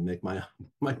playlist and make my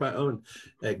own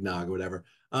eggnog or whatever.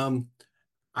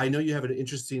 I know you have an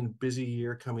interesting, busy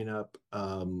year coming up.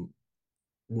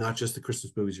 Not just the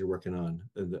Christmas movies you're working on,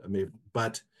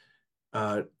 but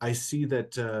I see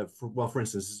that for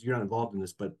instance, you're not involved in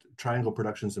this, but Triangle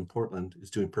Productions in Portland is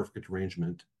doing Perfect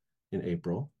Arrangement in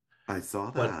April. I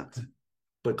saw that.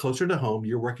 But closer to home,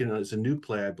 you're working on it's a new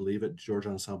play, I believe, at George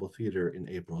Ensemble Theater in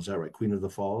April. Is that right? Queen of the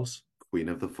Falls? Queen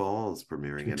of the Falls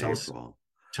premiering in April.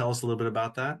 Tell us a little bit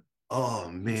about that. Oh,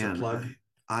 man.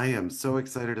 I am so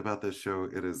excited about this show.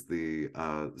 It is the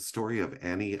story of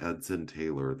Annie Edson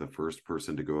Taylor, the first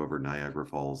person to go over Niagara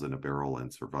Falls in a barrel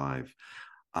and survive.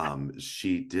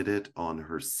 She did it on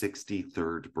her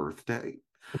 63rd birthday.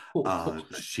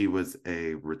 She was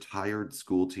a retired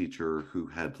school teacher who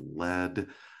had led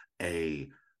a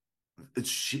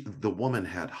the woman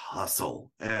had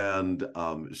hustle, and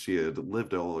she had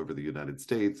lived all over the United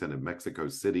States and in Mexico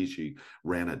City. She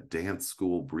ran a dance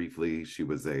school briefly. She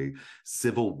was a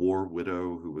Civil War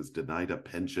widow who was denied a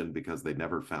pension because they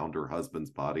never found her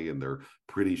husband's body, and they're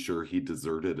pretty sure he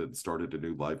deserted and started a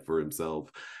new life for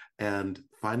himself. And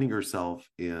finding herself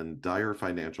in dire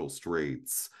financial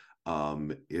straits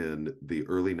in the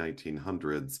early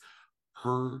 1900s,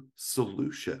 her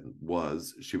solution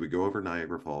was she would go over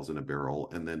Niagara Falls in a barrel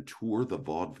and then tour the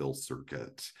vaudeville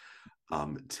circuit,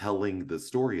 telling the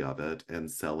story of it and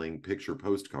selling picture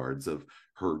postcards of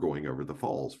her going over the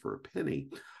falls for a penny.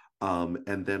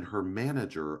 And then her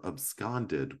manager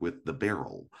absconded with the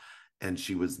barrel, and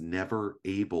she was never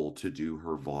able to do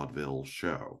her vaudeville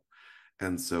show.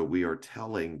 And so we are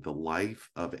telling the life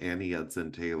of Annie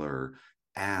Edson Taylor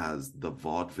as the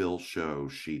vaudeville show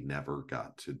she never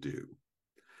got to do.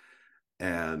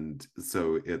 And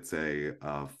so it's a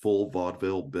full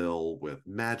vaudeville bill with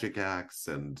magic acts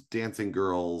and dancing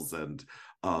girls, and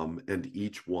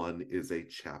each one is a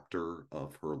chapter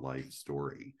of her life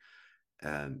story.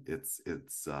 And it's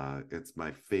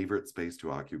my favorite space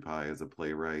to occupy as a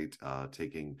playwright,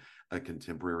 taking a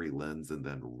contemporary lens and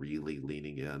then really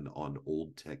leaning in on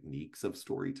old techniques of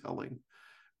storytelling.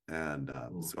 And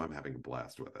so I'm having a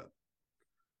blast with it.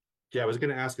 Yeah, I was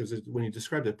going to ask, when you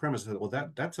described the premise, I said, well,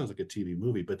 that sounds like a TV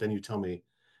movie, but then you tell me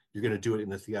you're going to do it in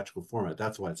the theatrical format.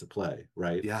 That's why it's a play,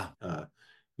 right? Yeah.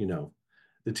 You know,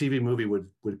 the TV movie would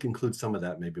include some of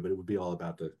that maybe, but it would be all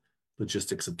about the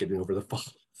logistics of getting over the fall.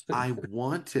 I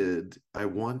wanted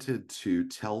to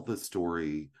tell the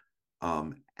story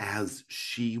as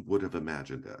she would have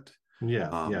imagined it.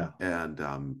 Yeah.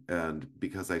 And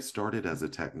because I started as a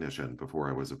technician before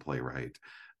I was a playwright,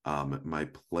 my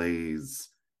plays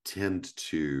tend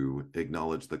to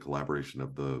acknowledge the collaboration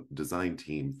of the design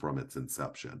team from its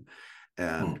inception.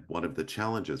 And one of the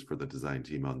challenges for the design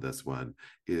team on this one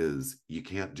is you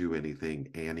can't do anything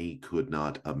Annie could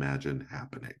not imagine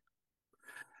happening.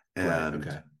 And right,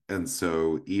 okay. And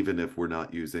so even if we're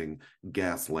not using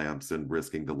gas lamps and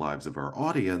risking the lives of our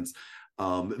audience,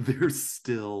 there's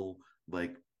still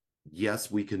like, yes,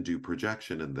 we can do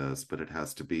projection in this, but it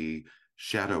has to be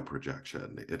shadow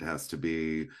projection. It has to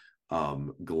be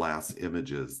glass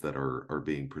images that are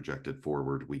being projected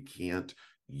forward. We can't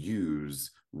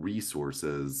use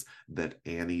resources that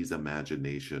Annie's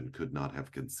imagination could not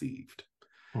have conceived.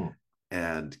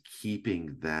 And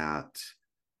keeping that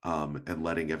and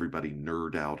letting everybody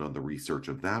nerd out on the research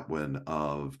of that one,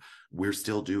 of we're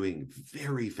still doing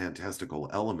very fantastical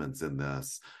elements in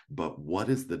this, but what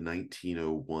is the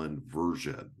 1901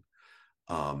 version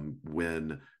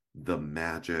when the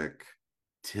magic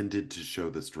tended to show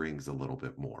the strings a little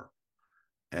bit more,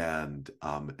 and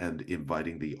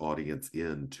inviting the audience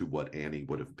into what Annie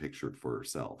would have pictured for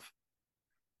herself.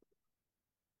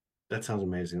 That sounds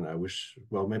amazing. I wish,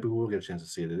 well, maybe we'll get a chance to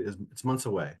see it. It's months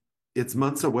away. It's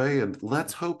months away, and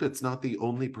let's hope it's not the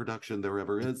only production there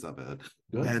ever is of it.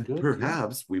 Good,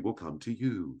 perhaps we will come to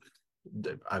you.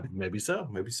 Maybe so.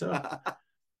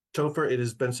 Topher, it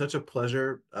has been such a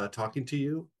pleasure talking to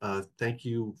you. Thank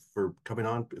you for coming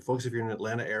on. Folks, if you're in the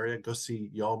Atlanta area, go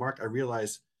see Hallmark. I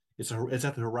realize it's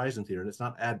at the Horizon Theater, and it's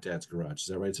not at Dad's Garage. Is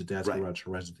that right? It's at Dad's Garage,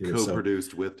 Horizon Theater.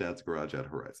 Co-produced with Dad's Garage at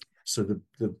Horizon. So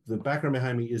the background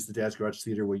behind me is the Dad's Garage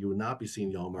Theater, where you will not be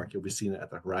seeing Hallmark. You'll be seeing it at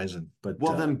the Horizon. But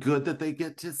well, then good that they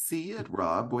get to see it,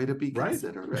 Rob. Way to be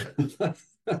considerate.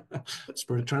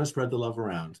 Trying to spread the love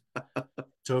around.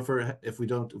 Topher, if we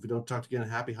don't talk again,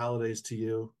 happy holidays to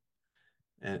you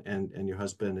and your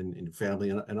husband and your family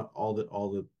and all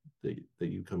that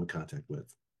you come in contact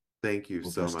with. Thank you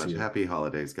so much. Happy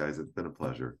holidays, guys. It's been a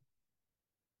pleasure.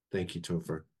 Thank you,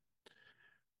 Topher.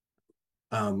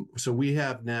 So we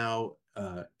have now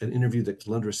an interview that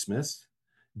Kelundra Smith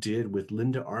did with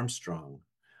Linda Armstrong,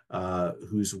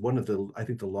 who's one of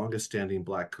the longest standing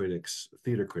Black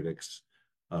theater critics,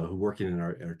 who working in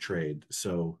our trade.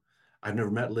 So I've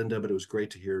never met Linda, but it was great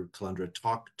to hear Kelundra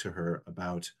talk to her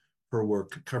about her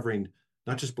work covering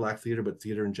not just Black theater, but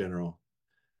theater in general.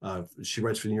 She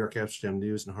writes for the New York Amsterdam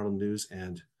News and Harlem News.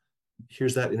 And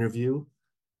here's that interview.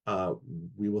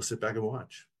 We will sit back and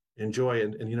watch. Enjoy.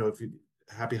 And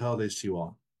happy holidays to you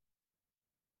all.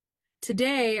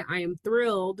 Today, I am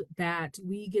thrilled that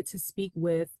we get to speak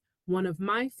with one of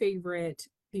my favorite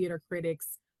theater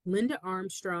critics, Linda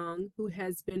Armstrong, who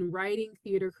has been writing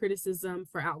theater criticism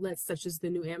for outlets such as the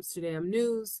New Amsterdam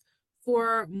News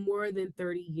for more than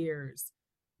 30 years.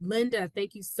 Linda,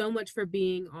 thank you so much for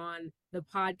being on the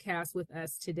podcast with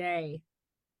us today.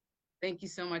 Thank you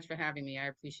so much for having me. I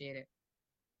appreciate it.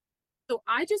 So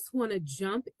I just want to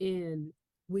jump in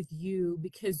with you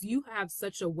because you have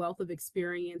such a wealth of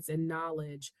experience and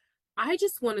knowledge. I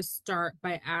just want to start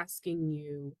by asking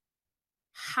you,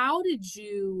 how did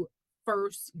you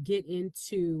first get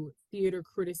into theater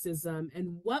criticism,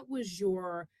 and what was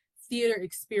your theater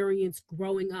experience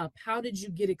growing up? How did you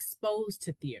get exposed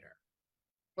to theater?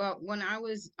 Well, when I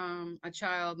was a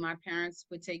child, my parents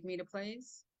would take me to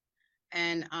plays,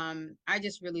 and I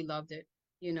just really loved it.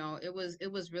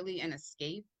 It was really an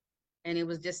escape, and it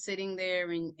was just sitting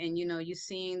there, and you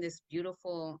seeing this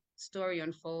beautiful story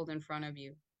unfold in front of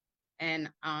you, and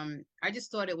I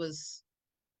just thought it was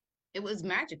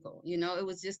magical. It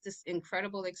was just this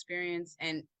incredible experience,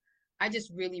 and I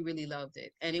just really, really loved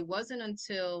it. And it wasn't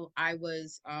until I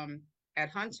was at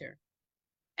Hunter,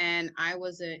 and I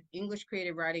was an English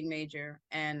creative writing major,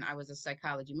 and I was a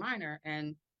psychology minor.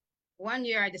 And one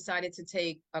year I decided to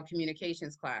take a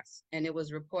communications class, and it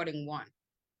was reporting one.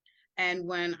 And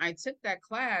when I took that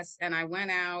class and I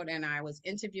went out and I was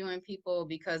interviewing people,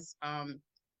 because I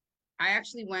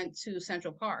actually went to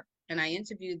Central Park and I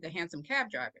interviewed the hansom cab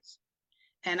drivers.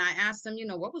 And I asked them,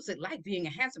 what was it like being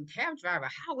a hansom cab driver?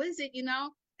 How is it,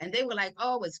 And they were like,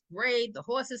 oh, it's great. The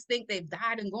horses think they've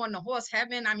died and gone to horse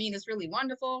heaven. I mean, it's really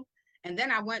wonderful. And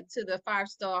then I went to the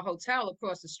 5-star hotel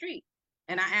across the street,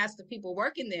 and I asked the people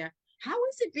working there, how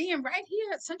is it being right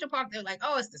here at Central Park? They're like,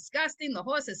 oh, it's disgusting. The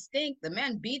horses stink. The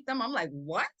men beat them. I'm like,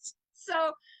 what?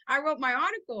 So I wrote my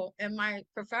article, and my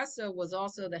professor was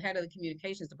also the head of the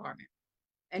communications department.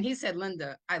 And he said,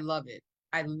 Linda, I love it.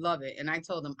 I love it. And I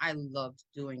told him I loved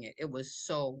doing it. It was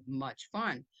so much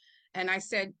fun. And I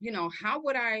said, how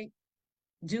would I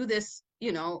do this,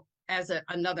 as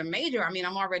another major? I mean,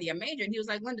 I'm already a major. And he was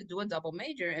like, Linda, do a double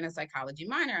major and a psychology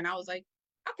minor. And I was like,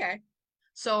 okay.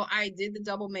 So I did the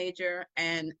double major,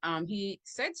 and he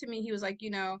said to me, he was like,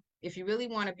 if you really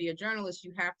want to be a journalist,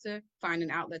 you have to find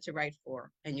an outlet to write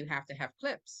for, and you have to have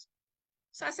clips.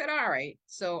 So I said, all right.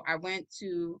 So I went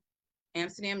to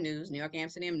Amsterdam News, New York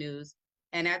Amsterdam News.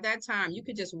 And at that time, you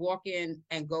could just walk in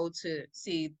and go to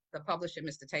see the publisher,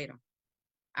 Mr. Tatum.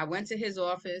 I went to his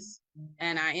office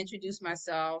and I introduced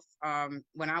myself.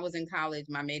 When I was in college,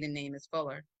 my maiden name is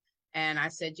Fuller. And I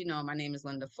said, my name is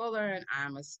Linda Fuller, and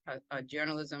I'm a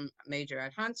journalism major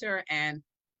at Hunter. And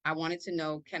I wanted to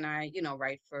know, can I,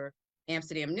 write for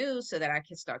Amsterdam News so that I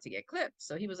can start to get clips?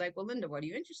 So he was like, well, Linda, what are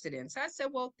you interested in? So I said,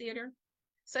 well, theater.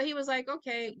 So he was like,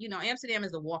 okay, Amsterdam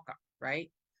is the walk up,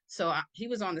 right? So he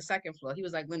was on the second floor. He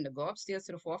was like, Linda, go upstairs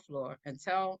to the fourth floor and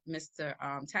tell Mr.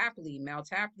 Tapley, Mel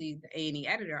Tapley, the A&E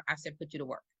editor, I said, put you to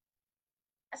work.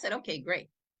 I said, okay, great.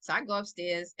 So I go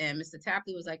upstairs, and Mr.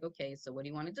 Tapley was like, okay, so what do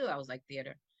you want to do? I was like,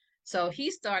 theater. So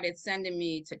he started sending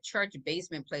me to church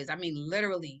basement plays. I mean,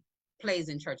 literally plays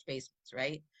in church basements,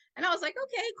 right? And I was like,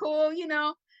 okay, cool,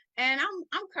 and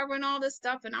I'm covering all this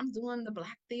stuff, and I'm doing the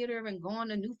Black Theater and going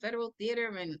to New Federal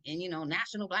Theater and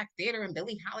National Black Theater and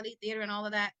Billie Holiday Theater and all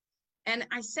of that. And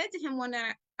I said to him one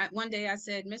day, I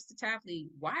said, Mr. Tapley,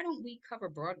 why don't we cover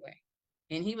Broadway?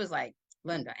 And he was like,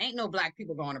 Linda, ain't no Black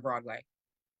people going to Broadway.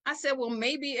 I said, well,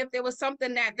 maybe if there was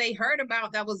something that they heard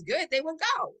about that was good, they would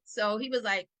go. So he was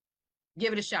like,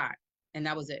 give it a shot. And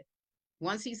that was it.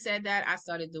 Once he said that, I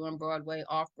started doing Broadway,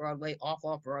 off Broadway, off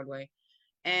Broadway.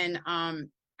 And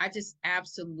I just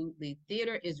absolutely,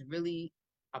 theater is really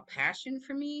a passion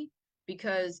for me,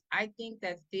 because I think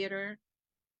that theater,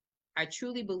 I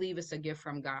truly believe it's a gift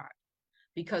from God,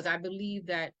 because I believe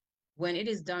that when it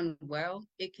is done well,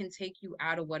 it can take you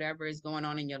out of whatever is going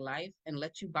on in your life and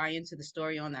let you buy into the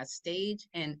story on that stage.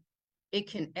 And it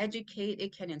can educate,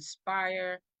 it can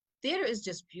inspire. Theater is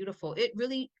just beautiful. It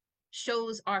really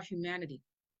shows our humanity.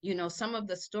 Some of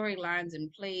the storylines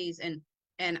and plays, and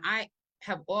I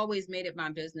have always made it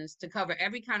my business to cover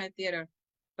every kind of theater,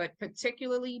 but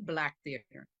particularly Black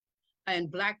theater and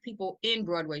Black people in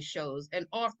Broadway shows and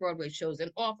off Broadway shows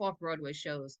and off Broadway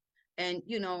shows. And,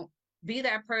 be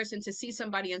that person to see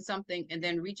somebody in something and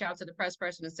then reach out to the press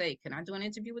person and say, can I do an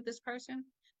interview with this person?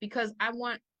 Because I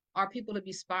want our people to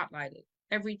be spotlighted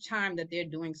every time that they're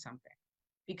doing something,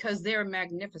 because they're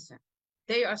magnificent.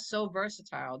 They are so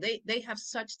versatile. They have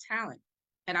such talent.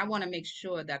 And I want to make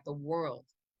sure that the world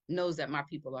knows that my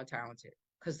people are talented,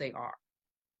 because they are.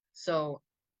 So,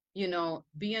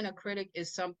 being a critic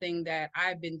is something that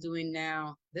I've been doing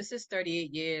now. This is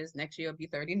 38 years. Next year will be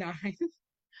 39.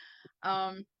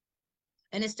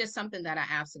 And it's just something that I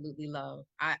absolutely love.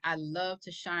 I love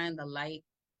to shine the light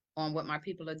on what my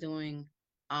people are doing.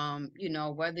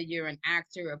 Whether you're an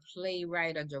actor, a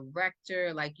playwright, a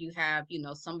director, like you have,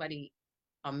 somebody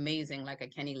amazing like a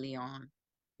Kenny Leon.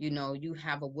 You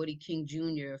have a Woody King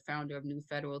Jr., founder of New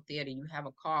Federal Theater. You have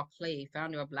a Carl Clay,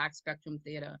 founder of Black Spectrum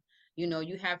Theater. You know,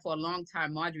 you have for a long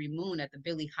time Marjorie Moon at the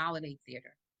Billie Holiday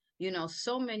Theater. You know,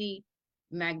 so many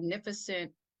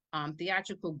magnificent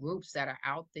theatrical groups that are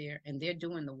out there, and they're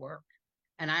doing the work.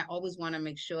 And I always want to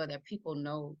make sure that people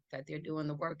know that they're doing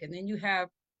the work. And then you have,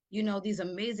 you know, these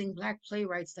amazing Black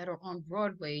playwrights that are on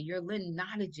Broadway, your Lynn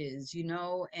Nottages, you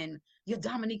know, and your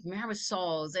Dominique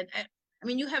Marisols. And I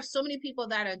mean, you have so many people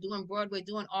that are doing Broadway,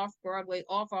 doing off Broadway,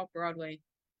 off Broadway.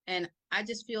 And I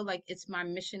just feel like it's my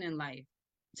mission in life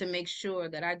to make sure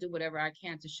that I do whatever I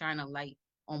can to shine a light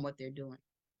on what they're doing.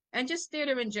 And just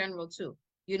theater in general, too.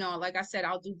 You know, like I said,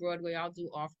 I'll do Broadway, I'll do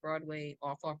off Broadway,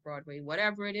 off Broadway,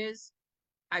 whatever it is.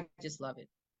 I just love it.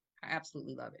 I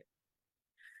absolutely love it.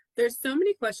 There's so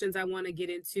many questions I want to get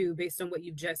into based on what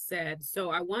you've just said.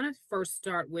 So I want to first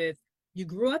start with, you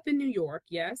grew up in New York,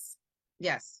 yes?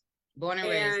 Yes, born and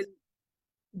raised.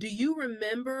 Do you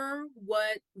remember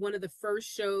what one of the first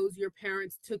shows your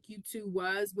parents took you to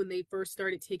was when they first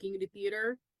started taking you to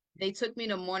theater? They took me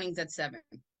to Mornings at 7.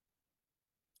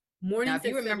 Mornings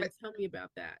at 7, tell me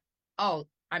about that. Oh,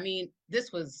 I mean,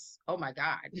 this was, oh my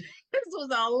God, this was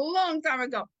a long time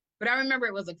ago. But I remember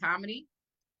it was a comedy.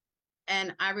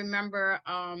 And I remember,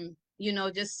 you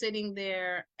know, just sitting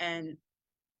there. And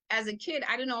as a kid,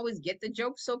 I didn't always get the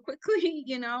jokes so quickly,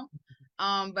 you know.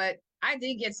 But I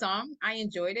did get some. I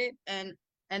enjoyed it. And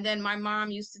then my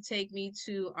mom used to take me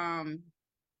to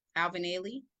Alvin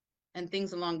Ailey and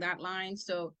things along that line.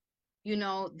 So, you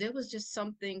know, there was just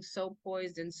something so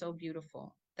poised and so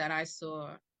beautiful that I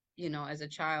saw, you know, as a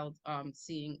child,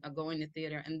 going to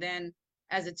theater. And then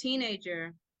as a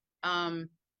teenager,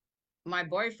 my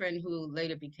boyfriend, who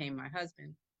later became my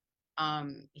husband,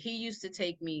 he used to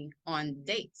take me on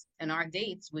dates, and our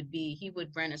dates would be, he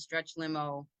would rent a stretch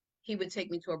limo. He would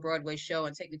take me to a Broadway show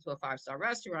and take me to a 5-star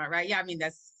restaurant, right? Yeah, I mean,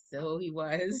 that's so he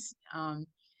was.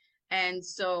 And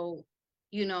so,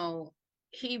 you know,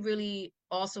 he really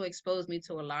also exposed me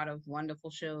to a lot of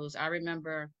wonderful shows. I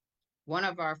remember one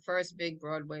of our first big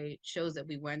Broadway shows that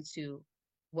we went to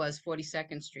was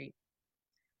 42nd Street.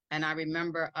 And I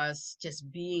remember us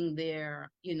just being there,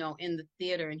 you know, in the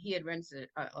theater, and he had rented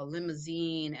a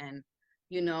limousine. And,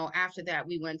 you know, after that,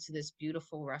 we went to this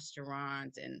beautiful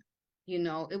restaurant, and, you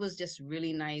know, it was just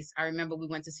really nice. I remember we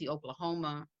went to see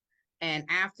Oklahoma. And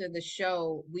after the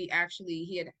show, he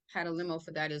had a limo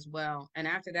for that as well. And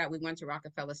after that, we went to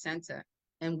Rockefeller Center,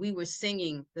 and we were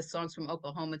singing the songs from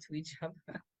Oklahoma to each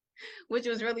other, which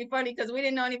was really funny because we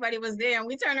didn't know anybody was there. And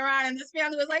we turned around, and this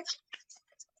family was like,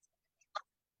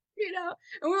 you know,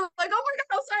 and we were like, oh my God,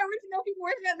 I'm sorry, we didn't know people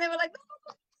were there. And they were like,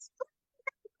 no.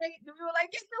 And we were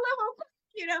like, get the limo,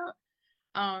 you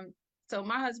know. So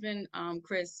my husband,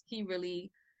 Chris,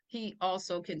 he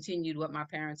also continued what my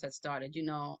parents had started. You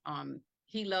know,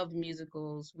 he loved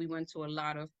musicals. We went to a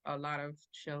lot of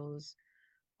shows.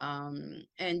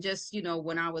 And just, you know,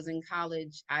 when I was in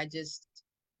college,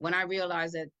 when I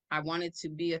realized that I wanted to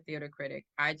be a theater critic,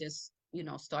 I just, you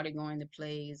know, started going to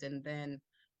plays. And then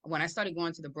when I started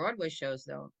going to the Broadway shows,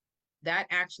 though, that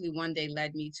actually one day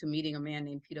led me to meeting a man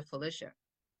named Peter Felicia,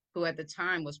 who at the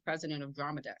time was president of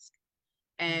Drama Desk.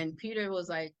 And Peter was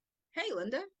like, hey,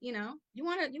 Linda, you know, you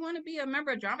want to be a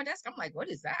member of Drama Desk? I'm like, what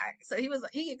is that? So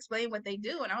he explained what they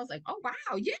do. And I was like, oh,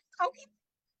 wow. Yeah. Okay.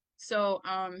 So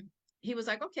he was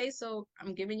like, okay, so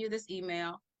I'm giving you this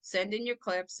email, send in your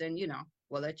clips, and, you know,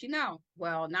 we'll let you know.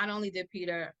 Well, not only did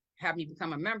Peter have me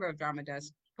become a member of Drama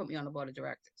Desk, put me on the board of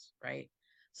directors, right?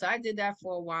 So I did that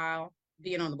for a while,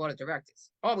 being on the board of directors,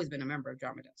 always been a member of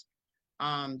Drama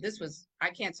Desk. This was, I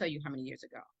can't tell you how many years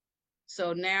ago.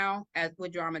 So now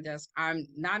with Drama Desk, I'm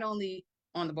not only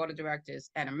on the board of directors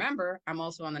and a member, I'm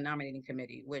also on the nominating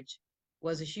committee, which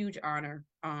was a huge honor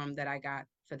that I got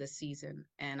for the season.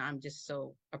 And I'm just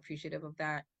so appreciative of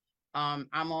that. I'm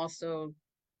also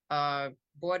a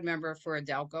board member for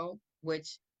Adelco,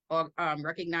 which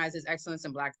recognizes excellence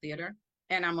in Black theater.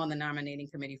 And I'm on the nominating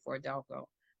committee for Adelco,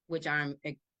 which I'm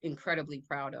incredibly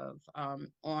proud of.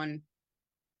 On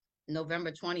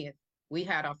November 20th, we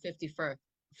had our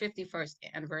 51st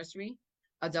anniversary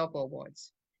Adelco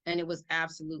Awards, and it was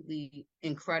absolutely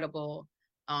incredible.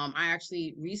 I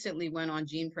actually recently went on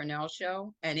Jean Purnell's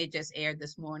show, and it just aired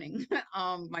this morning.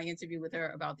 My interview with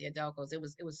her about the Adelcos, it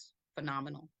was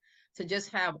phenomenal to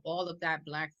just have all of that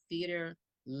Black theater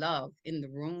love in the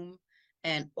room.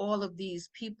 And all of these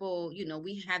people, you know,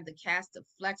 we had the cast of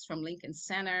Flex from Lincoln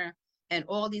Center and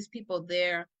all these people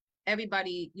there,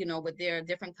 everybody, you know, with their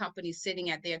different companies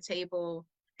sitting at their table.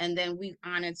 And then we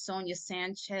honored Sonia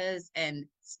Sanchez and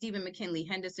Stephen McKinley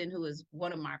Henderson, who is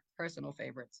one of my personal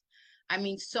favorites. I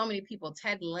mean, so many people,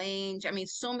 Ted Lange, I mean,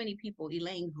 so many people,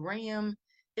 Elaine Graham.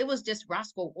 It was just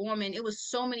Roscoe Orman. It was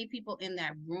so many people in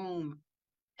that room.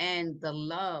 and the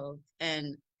love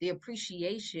and the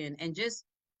appreciation, and just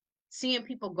seeing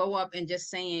people go up and just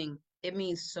saying, it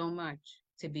means so much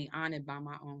to be honored by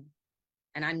my own.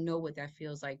 And I know what that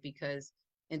feels like, because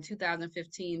in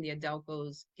 2015, the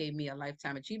Adelphos gave me a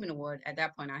Lifetime Achievement Award. At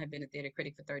that point, I had been a theater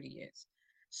critic for 30 years.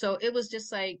 So it was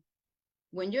just like,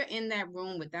 when you're in that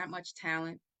room with that much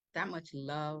talent, that much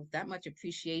love, that much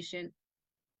appreciation,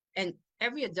 and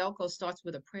every Adelpho starts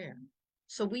with a prayer.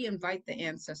 So we invite the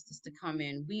ancestors to come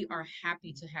in. We are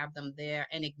happy to have them there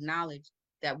and acknowledge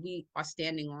that we are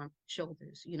standing on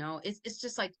shoulders. You know, it's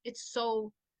just like, it's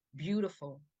so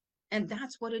beautiful. And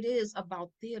that's what it is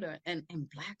about theater and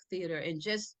Black theater. And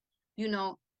just, you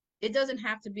know, it doesn't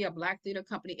have to be a Black theater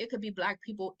company. It could be Black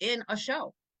people in a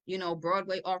show, you know,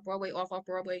 Broadway, off Broadway, off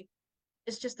Broadway.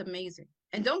 It's just amazing.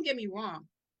 And don't get me wrong,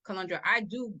 Kelundra, I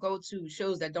do go to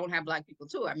shows that don't have Black people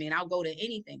too. I mean, I'll go to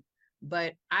anything,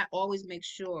 but I always make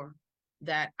sure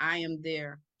that I am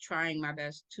there trying my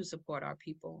best to support our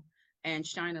people and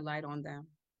shine a light on them,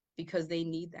 because they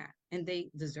need that and they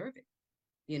deserve it,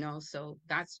 you know? So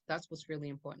that's what's really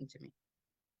important to me.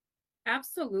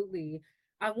 Absolutely.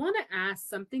 I want to ask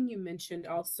something you mentioned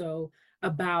also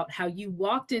about how you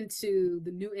walked into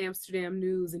the New Amsterdam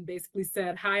News and basically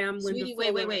said, "Hi, I'm Linda Sweetie,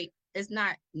 Fuller." wait. It's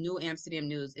not New Amsterdam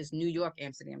News. It's New York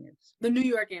Amsterdam News. The New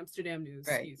York Amsterdam News.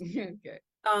 Right. Good.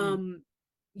 Mm.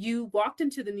 You walked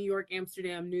into the New York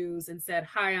Amsterdam News and said,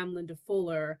 "Hi, I'm Linda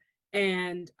Fuller,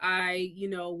 and I,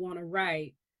 want to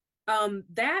write."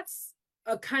 That's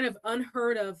a kind of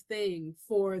unheard of thing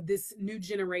for this new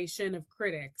generation of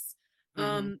critics.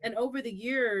 And over the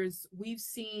years, we've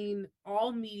seen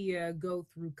all media go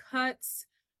through cuts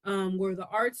where the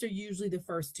arts are usually the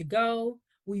first to go.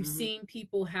 We've seen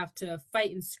people have to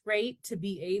fight and scrape to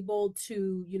be able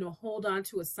to, hold on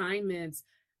to assignments.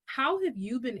 How have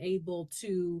you been able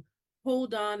to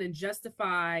hold on and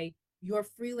justify your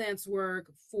freelance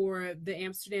work for the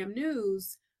Amsterdam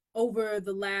News over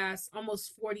the last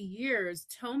almost 40 years?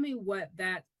 Tell me what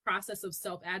that process of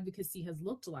self-advocacy has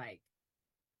looked like.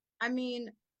 I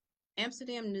mean,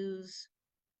 Amsterdam News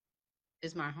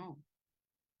is my home.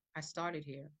 I started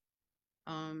here.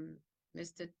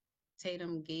 Mr.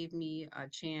 Tatum gave me a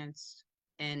chance,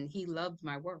 and he loved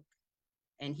my work,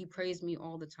 and he praised me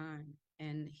all the time,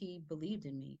 and he believed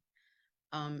in me.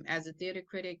 As a theater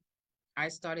critic, I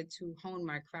started to hone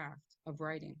my craft of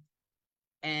writing,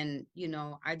 and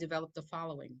I developed a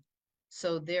following.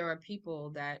 So there are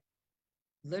people that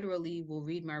literally will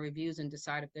read my reviews and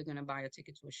decide if they're going to buy a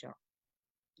ticket to a show.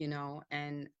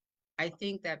 And I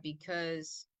think that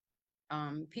because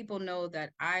people know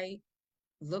that I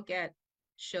look at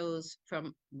shows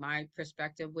from my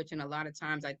perspective, which in a lot of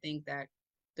times I think that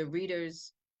the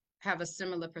readers have a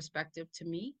similar perspective to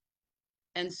me.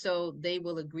 And so they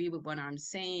will agree with what I'm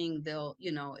saying. They'll,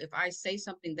 if I say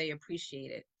something, they appreciate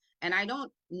it. And I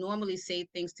don't normally say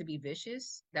things to be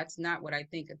vicious. That's not what I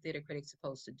think a theater critic's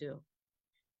supposed to do.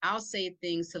 I'll say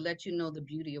things to let you know the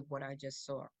beauty of what I just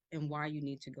saw and why you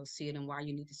need to go see it and why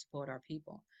you need to support our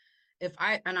people.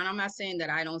 And I'm not saying that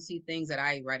I don't see things that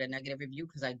I write a negative review,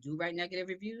 because I do write negative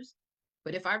reviews.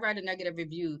 But if I write a negative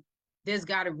review, there's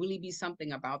got to really be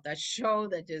something about that show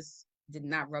that just did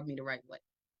not rub me the right way,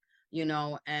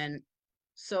 And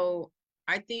so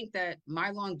I think that my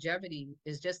longevity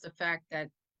is just the fact that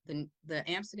the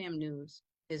Amsterdam News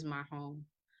is my home.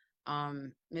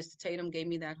 Mr. Tatum gave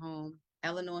me that home.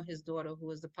 Eleanor, his daughter,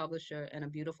 who is the publisher and a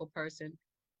beautiful person,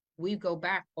 we go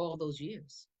back all those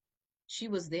years. She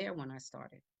was there when I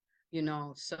started,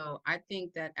 So I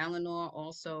think that Eleanor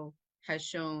also has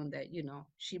shown that,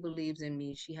 she believes in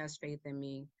me. She has faith in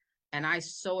me. And I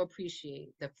so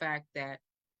appreciate the fact that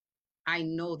I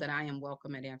know that I am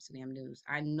welcome at Amsterdam News.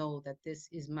 I know that this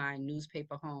is my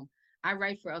newspaper home. I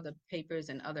write for other papers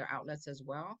and other outlets as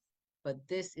well, but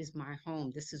this is my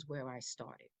home. This is where I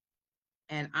started.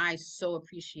 And I so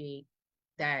appreciate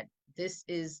that this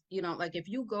is, like if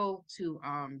you go to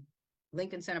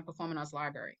Lincoln Center Performing Arts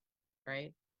Library,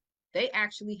 right? They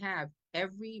actually have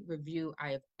every review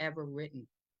I have ever written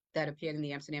that appeared in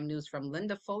the Amsterdam News, from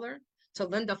Linda Fuller to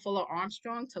Linda Fuller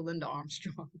Armstrong to Linda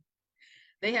Armstrong.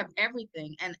 They have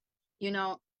everything. And,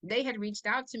 they had reached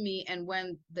out to me. And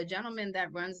when the gentleman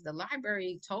that runs the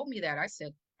library told me that, I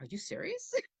said, "Are you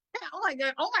serious?" Oh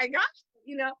my gosh,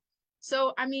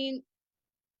 So, I mean,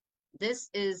 this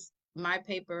is my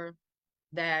paper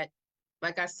that,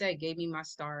 like I said, gave me my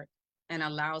start and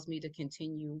allows me to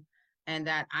continue, and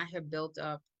that I have built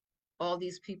up all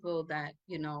these people that,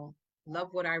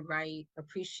 love what I write,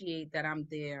 appreciate that I'm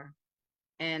there.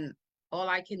 And all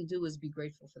I can do is be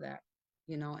grateful for that,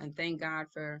 and thank God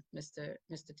for Mr.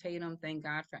 Tatum. Thank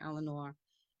God for Eleanor,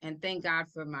 and thank God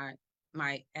for my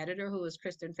my editor, who is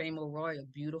Kristen Famo Roy, a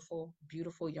beautiful,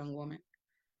 beautiful young woman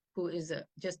who is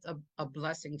just a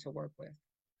blessing to work with.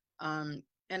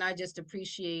 And I just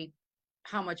appreciate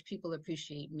how much people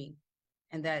appreciate me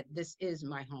and that this is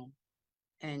my home.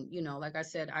 And, you know, like I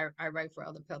said, I write for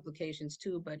other publications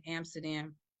too, but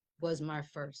Amsterdam was my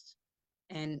first.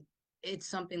 And it's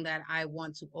something that I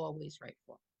want to always write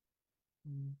for.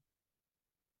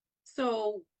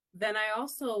 So then I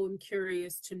also am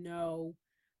curious to know,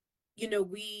 you know,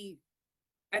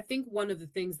 I think one of the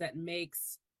things that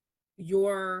makes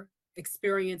your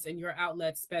experience and your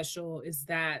outlet special is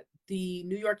that the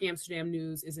New York Amsterdam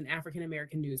News is an African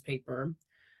American newspaper.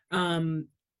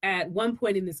 At one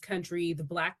point in this country, the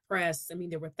Black press, I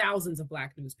mean, there were thousands of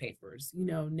Black newspapers. You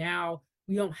know, now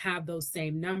we don't have those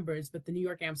same numbers, but the New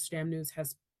York Amsterdam News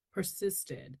has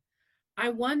persisted. I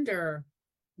wonder,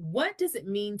 what does it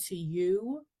mean to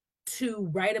you to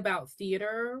write about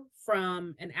theater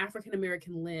from an African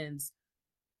American lens?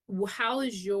 How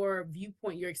is your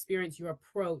viewpoint, your experience, your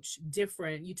approach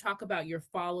different? You talk about your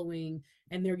following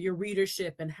and your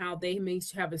readership and how they may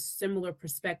have a similar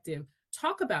perspective.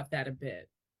 Talk about that a bit.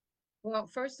 Well,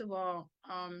 first of all,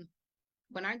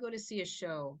 when I go to see a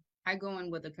show, I go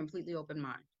in with a completely open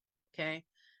mind. Okay.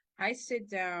 I sit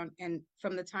down, and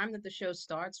from the time that the show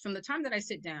starts, from the time that I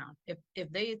sit down,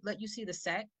 if they let you see the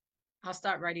set, I'll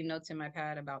start writing notes in my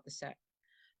pad about the set.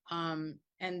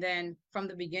 And then from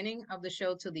the beginning of the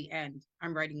show to the end,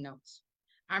 I'm writing notes.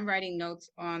 I'm writing notes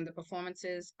on the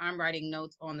performances. I'm writing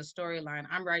notes on the storyline.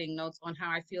 I'm writing notes on how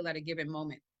I feel at a given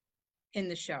moment in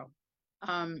the show.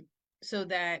 So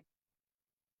that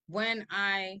when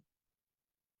I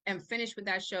am finished with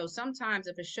that show, sometimes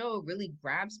if a show really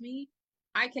grabs me,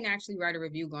 I can actually write a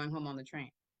review going home on the train,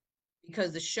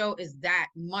 because the show is that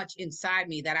much inside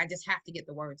me that I just have to get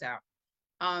the words out.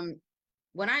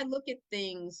 When I look at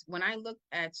things, when I look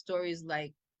at stories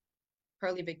like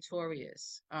Pearly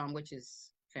Victorious, which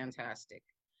is fantastic.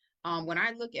 When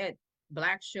I look at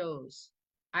Black shows,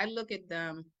 I look at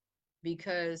them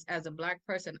because as a Black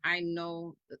person, I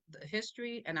know the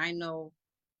history and I know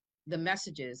the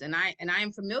messages, and I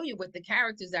am familiar with the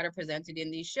characters that are presented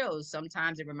in these shows.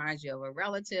 Sometimes it reminds you of a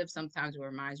relative, sometimes it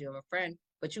reminds you of a friend,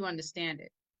 but you understand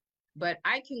it. But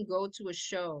I can go to a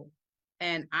show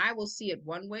and I will see it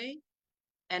one way,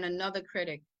 and another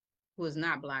critic who is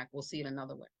not Black will see it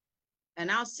another way.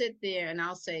 And I'll sit there and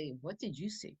I'll say, what did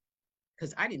you see?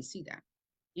 Because I didn't see that.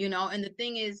 You know, and the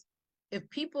thing is, if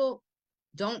people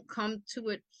don't come to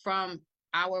it from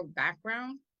our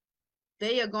background,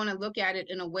 they are going to look at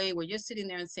it in a way where you're sitting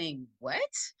there and saying, what?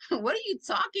 What are you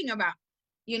talking about?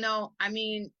 You know, I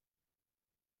mean,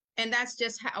 and that's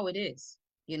just how it is.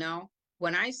 You know,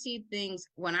 when I see things,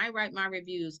 when I write my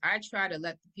reviews, I try to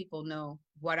let the people know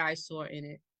what I saw in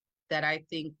it that I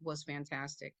think was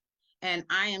fantastic. And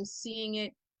I am seeing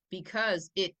it because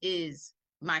it is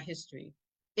my history.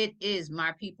 It is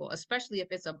my people, especially if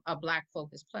it's a Black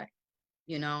focused play,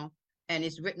 you know, and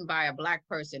it's written by a Black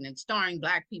person and starring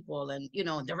Black people and, you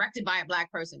know, directed by a Black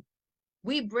person.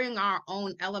 We bring our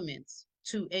own elements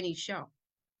to any show.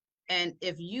 And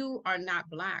if you are not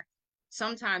Black,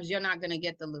 sometimes you're not going to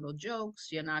get the little jokes.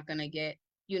 You're not going to get,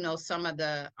 you know, some of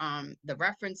the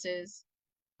references.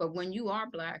 But when you are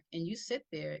Black and you sit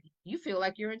there, you feel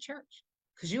like you're in church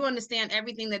because you understand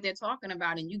everything that they're talking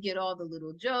about and you get all the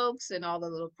little jokes and all the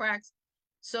little cracks.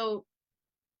 So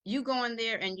you go in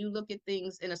there and you look at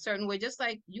things in a certain way, just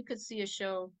like you could see a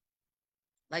show.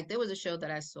 Like there was a show that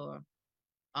I saw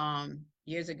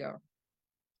years ago.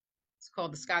 It's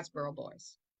called The Scottsboro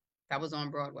Boys. That was on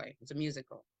Broadway. It's a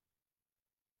musical.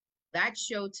 That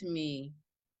show to me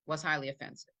was highly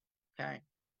offensive. Okay.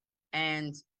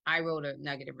 And I wrote a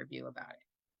negative review about it.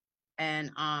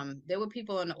 And there were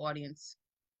people in the audience,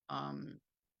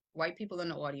 white people in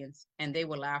the audience, and they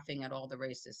were laughing at all the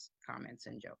racist comments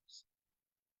and jokes.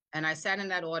 And I sat in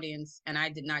that audience and I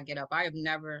did not get up. I have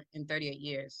never in 38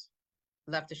 years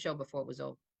left the show before it was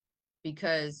over,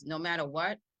 because no matter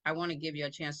what, I want to give you a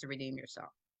chance to redeem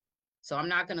yourself. So I'm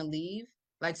not going to leave.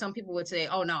 Like some people would say,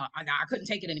 oh, no, I couldn't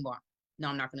take it anymore. No,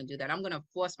 I'm not going to do that. I'm going to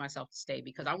force myself to stay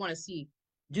because I want to see,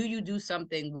 do you do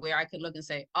something where I could look and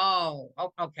say, oh,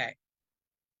 okay.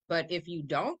 But if you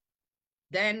don't,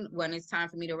 then when it's time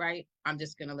for me to write, I'm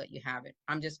just going to let you have it.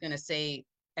 I'm just going to say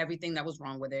everything that was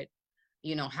wrong with it,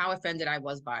 you know, how offended I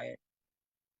was by it.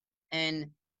 And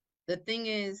the thing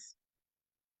is,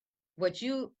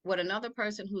 what another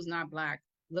person who's not Black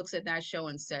looks at that show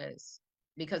and says,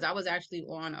 because I was actually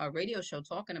on a radio show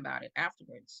talking about it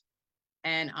afterwards.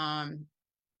 And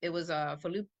it was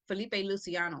Felipe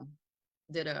Luciano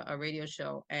did a radio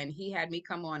show, and he had me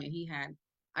come on and he had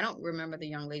I don't remember the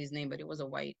young lady's name, but it was a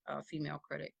white female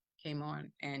critic came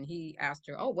on, and he asked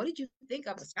her, "Oh, what did you think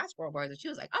of the Scottsboro Boys?" And she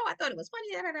was like, "Oh, I thought it was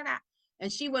funny." Da, da, da, da.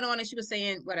 And she went on and she was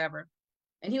saying whatever.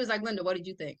 And he was like, "Linda, what did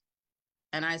you think?"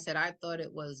 And I said, "I thought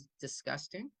it was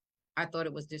disgusting. I thought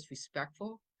it was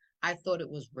disrespectful. I thought it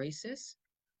was racist.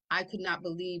 I could not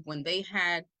believe when they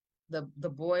had the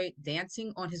boy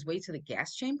dancing on his way to the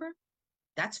gas chamber.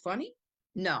 That's funny?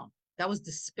 No, that was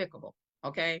despicable.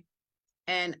 Okay."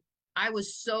 And I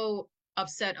was so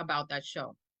upset about that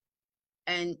show.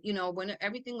 And, when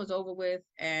everything was over with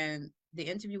and the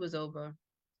interview was over,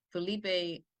 Felipe,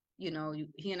 he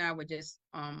and I were just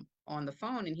on the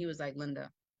phone, and he was like,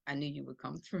 "Linda, I knew you would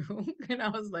come through." And I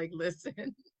was like,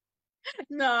 "Listen,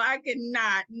 no, I could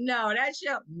not. No, that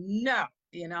show, no,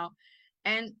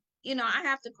 And, I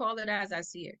have to call it as I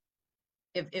see it.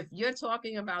 If you're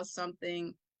talking about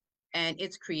something and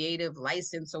it's creative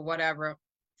license or whatever,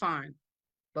 fine.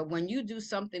 But when you do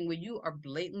something where you are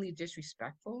blatantly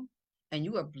disrespectful and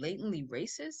you are blatantly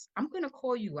racist, I'm going to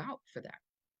call you out for that.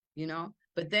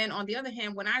 But then on the other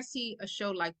hand, when I see a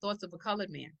show like Thoughts of a Colored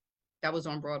Man that was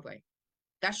on Broadway,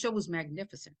 that show was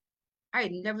magnificent. I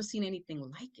had never seen anything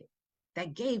like it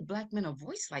that gave Black men a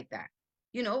voice like that.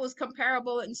 It was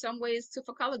comparable in some ways to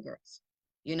For Colored Girls,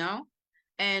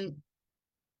 and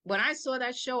when I saw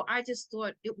that show, I just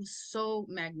thought it was so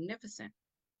magnificent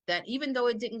that even though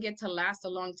it didn't get to last a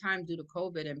long time due to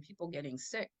COVID and people getting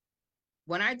sick,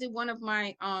 when I did one of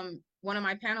my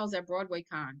panels at Broadway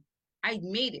Con, I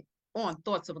made it on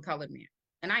Thoughts of a Colored Man.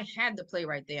 And I had the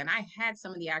playwright there and I had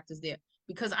some of the actors there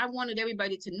because I wanted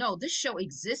everybody to know this show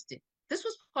existed. This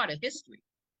was part of history.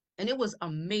 And it was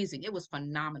amazing. It was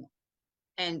phenomenal.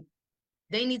 And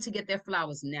they need to get their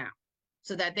flowers now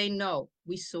so that they know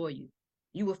we saw you.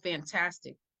 You were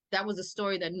fantastic. That was a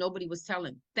story that nobody was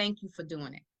telling. Thank you for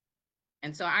doing it.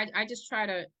 And so I just try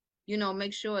to,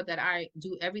 make sure that I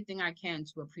do everything I can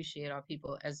to appreciate our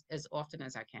people as often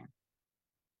as I can.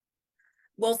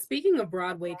 Well, speaking of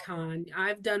Broadway Con,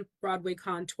 I've done Broadway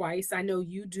Con twice. I know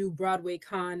you do Broadway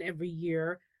Con every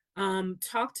year.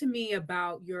 Talk to me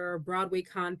about your Broadway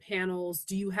Con panels.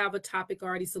 Do you have a topic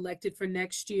already selected for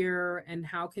next year, and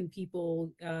how can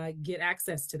people get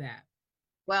access to that?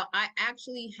 Well, I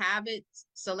actually have it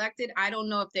selected. I don't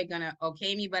know if they're gonna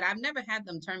okay me, but I've never had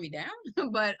them turn me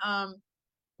down. But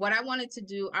what I wanted to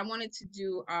do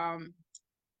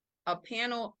a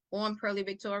panel on Pearly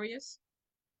Victorious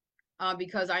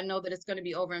because I know that it's going to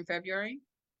be over in February,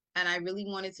 and I really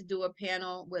wanted to do a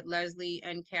panel with Leslie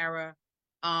and Kara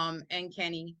and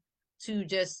Kenny to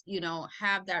just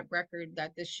have that record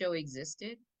that this show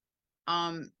existed.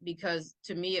 Because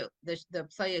to me the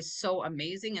play is so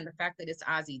amazing, and the fact that it's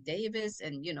Ossie Davis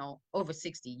and over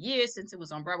 60 years since it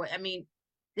was on Broadway. I mean,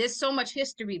 there's so much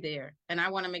history there, and I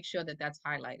want to make sure that that's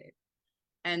highlighted.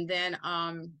 And then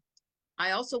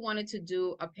I also wanted to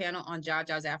do a panel on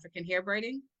Jaja's African hair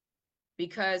braiding,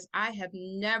 because I have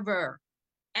never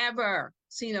ever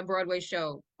seen a Broadway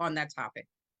show on that topic,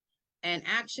 and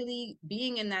actually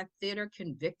being in that theater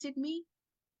convicted me,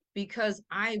 because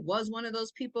I was one of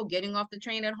those people getting off the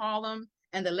train at Harlem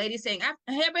and the lady saying,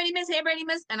 "Hair braiding, miss, hair braiding,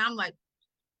 miss." And I'm like,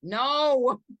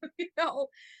 no,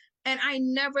 and I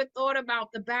never thought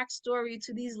about the backstory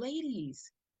to these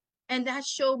ladies. And that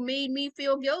show made me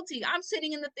feel guilty. I'm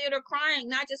sitting in the theater crying,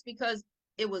 not just because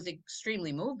it was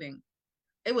extremely moving.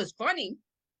 It was funny,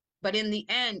 but in the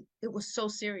end, it was so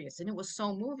serious and it was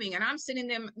so moving. And I'm sitting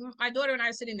there, my daughter and I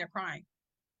are sitting there crying.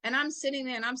 And I'm sitting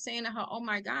there and I'm saying to her, "Oh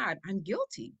my God, I'm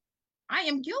guilty. I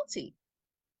am guilty."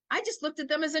 I just looked at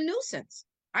them as a nuisance.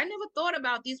 I never thought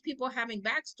about these people having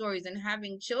backstories and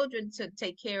having children to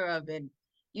take care of and,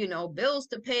 bills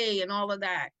to pay and all of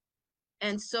that.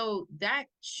 And so that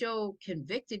show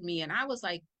convicted me. And I was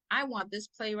like, I want this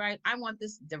playwright. I want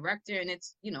this director. And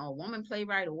it's, a woman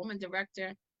playwright, a woman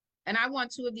director. And I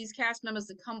want two of these cast members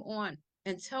to come on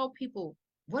and tell people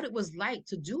what it was like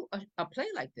to do a play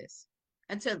like this,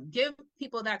 and to give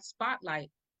people that spotlight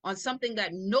on something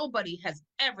that nobody has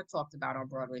ever talked about on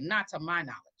Broadway, not to my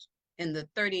knowledge. In the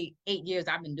 38 years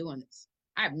I've been doing this,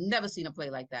 I've never seen a play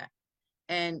like that.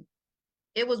 And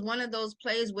it was one of those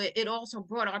plays where it also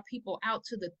brought our people out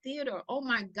to the theater. Oh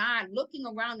my God, looking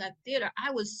around that theater,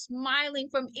 I was smiling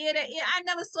from ear to ear. I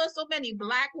never saw so many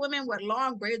Black women with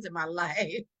long braids in my life.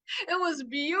 It was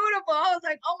beautiful. I was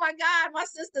like, oh my God, my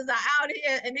sisters are out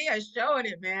here and they are showing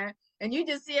it, man. And you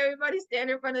just see everybody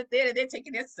standing in front of the theater, they're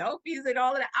taking their selfies and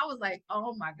all of that. I was like,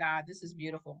 oh my God, this is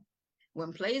beautiful.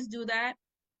 When plays do that,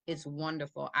 it's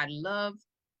wonderful. I love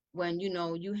when,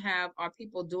 you have our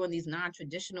people doing these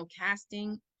non-traditional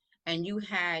casting, and you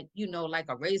had, like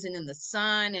a Raisin in the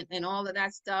Sun and all of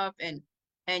that stuff. And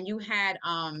And you had,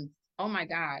 oh my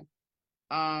God.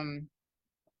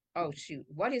 Oh shoot,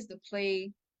 what is the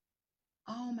play?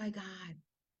 Oh my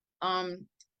God.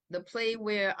 The play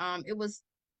where, it was,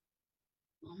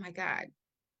 oh my God,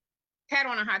 Cat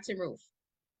on a Hot Tin Roof.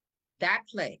 That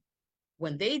play,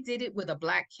 when they did it with a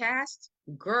Black cast,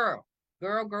 girl,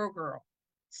 girl, girl, girl.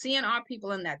 Seeing our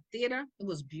people in that theater, it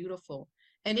was beautiful.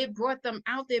 And it brought them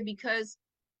out there because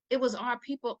it was our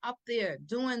people up there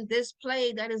doing this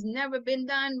play that has never been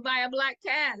done by a Black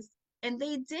cast. And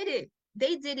they did it.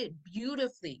 They did it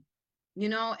beautifully, you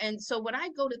know? And so when I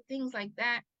go to things like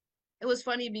that, it was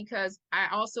funny because I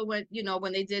also went, you know,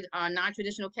 when they did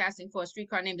non-traditional casting for A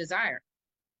Streetcar Named Desire,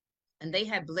 and they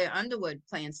had Blair Underwood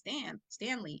playing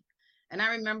Stanley. And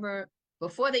I remember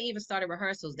before they even started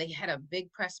rehearsals, they had a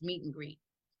big press meet and greet.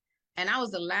 And I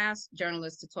was the last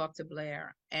journalist to talk to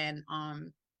Blair. And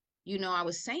you know, I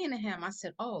was saying to him, I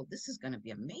said, "Oh, this is going to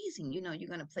be amazing. You know, you're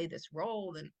going to play this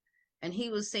role." And he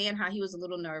was saying how he was a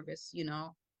little nervous, you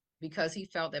know, because he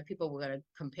felt that people were going to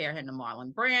compare him to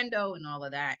Marlon Brando and all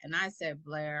of that. And I said,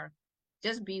 "Blair,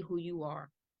 just be who you are.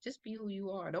 Just be who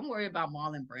you are. Don't worry about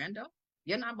Marlon Brando.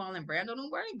 You're not Marlon Brando.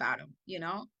 Don't worry about him. You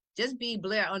know, just be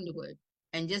Blair Underwood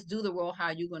and just do the role how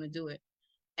you're going to do it."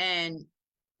 And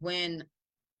when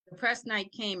the press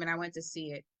night came and I went to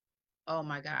see it, oh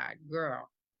my God, girl.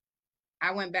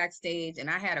 I went backstage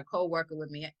and I had a coworker with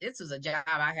me. This was a job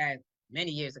I had many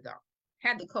years ago.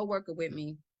 Had the coworker with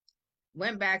me,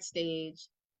 went backstage,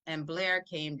 and Blair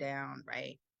came down,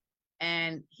 right?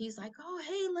 And he's like, "Oh,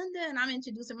 hey, Linda." And I'm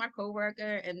introducing my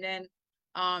coworker. And then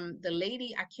the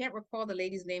lady, I can't recall the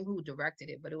lady's name who directed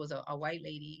it, but it was a white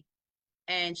lady.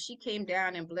 And she came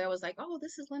down and Blair was like, "Oh,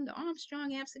 this is Linda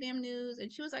Armstrong, Amsterdam News."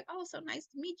 And she was like, "Oh, so nice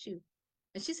to meet you."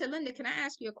 And she said, "Linda, can I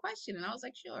ask you a question?" And I was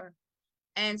like, "Sure."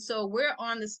 And so we're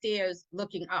on the stairs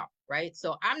looking up, right?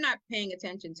 So I'm not paying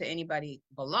attention to anybody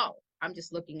below. I'm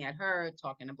just looking at her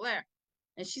talking to Blair.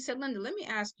 And she said, "Linda, let me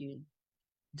ask you,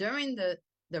 during the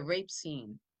rape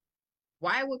scene,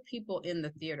 why were people in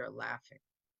the theater laughing?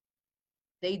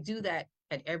 They do that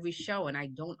at every show, and I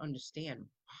don't understand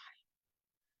why."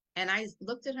 And I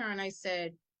looked at her and I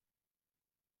said,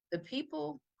 "The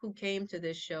people who came to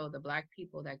this show, the Black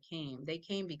people that came, they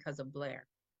came because of Blair.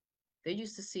 They're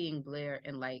used to seeing Blair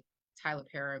in like Tyler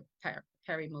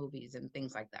Perry movies and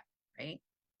things like that, right?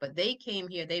 But they came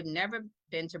here. They've never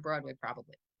been to Broadway,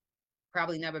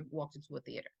 probably never walked into a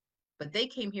theater, but they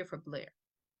came here for Blair.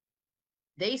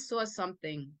 They saw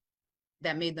something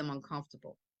that made them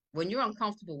uncomfortable. When you're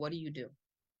uncomfortable, what do?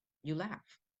 You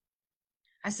laugh."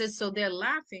 I said, "So they're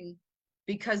laughing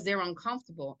because they're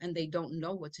uncomfortable and they don't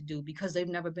know what to do because they've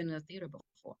never been in a theater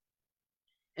before."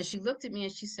 And she looked at me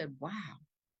and she said, "Wow,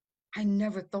 I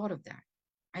never thought of that.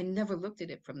 I never looked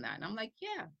at it from that." And I'm like,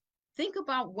 "Yeah, think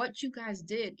about what you guys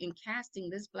did in casting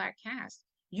this Black cast.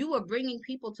 You were bringing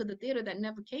people to the theater that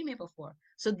never came here before.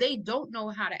 So they don't know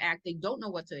how to act. They don't know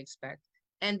what to expect.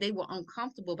 And they were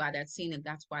uncomfortable by that scene. And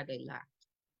that's why they laughed."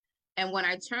 And when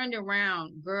I turned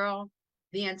around, girl,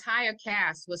 the entire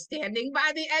cast was standing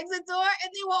by the exit door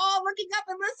and they were all looking up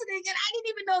and listening. And I didn't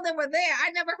even know they were there.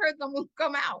 I never heard them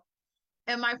come out.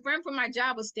 And my friend from my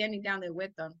job was standing down there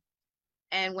with them.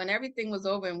 And when everything was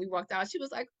over and we walked out, she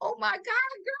was like, "Oh my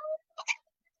God, girl."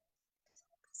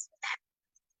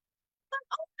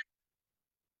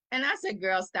 And I said,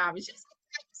 "Girl, stop it." She was like,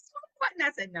 "What?" And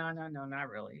I said, "No, no, no, not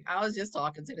really. I was just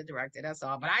talking to the director. That's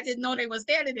all. But I didn't know they were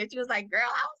standing there." She was like, "Girl,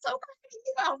 I was so crazy."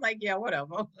 I was like, "Yeah,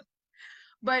 whatever."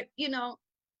 But, you know,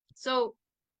 so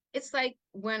it's like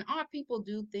when our people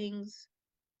do things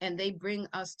and they bring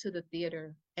us to the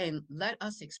theater and let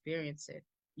us experience it,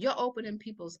 you're opening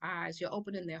people's eyes, you're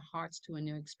opening their hearts to a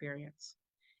new experience.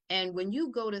 And when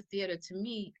you go to theater, to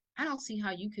me, I don't see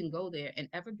how you can go there and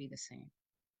ever be the same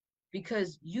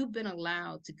because you've been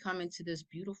allowed to come into this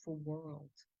beautiful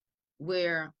world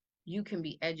where you can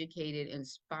be educated,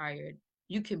 inspired,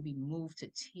 you can be moved to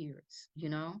tears, you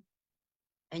know,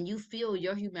 and you feel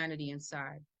your humanity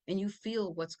inside and you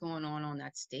feel what's going on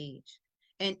that stage.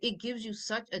 And it gives you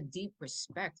such a deep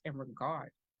respect and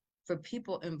regard for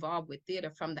people involved with theater,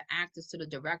 from the actors to the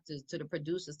directors to the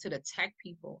producers to the tech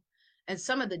people. And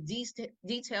some of the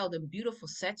detailed and beautiful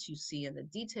sets you see and the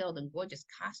detailed and gorgeous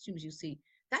costumes you see,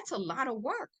 that's a lot of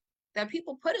work that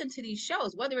people put into these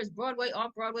shows, whether it's Broadway,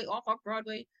 off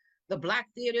Broadway, the Black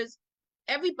theaters.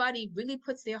 Everybody really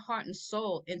puts their heart and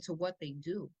soul into what they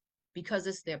do because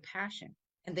it's their passion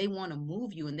and they want to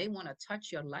move you and they want to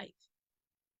touch your life.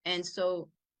 And so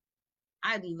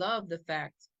I love the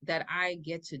fact that I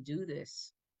get to do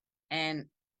this and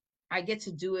I get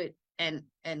to do it and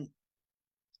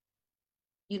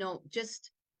you know,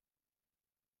 just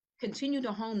continue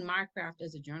to hone my craft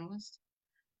as a journalist.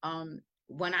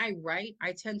 When I write,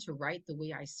 I tend to write the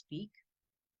way I speak.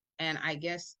 And I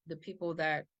guess the people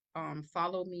that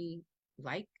follow me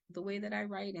like the way that I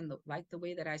write and like the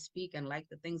way that I speak and like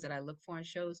the things that I look for in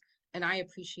shows. And I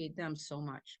appreciate them so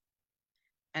much.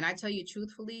 And I tell you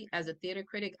truthfully, as a theater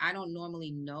critic, I don't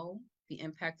normally know the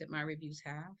impact that my reviews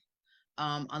have,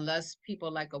 unless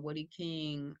people like a Woody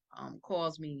King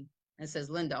calls me and says,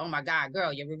 Linda, oh my God,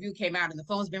 girl, your review came out and the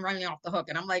phone's been running off the hook.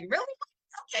 And I'm like, really?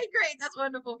 Okay, great. That's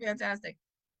wonderful. Fantastic.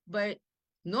 But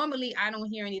normally I don't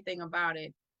hear anything about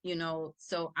it, you know,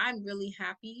 so I'm really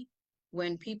happy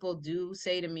when people do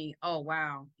say to me, oh,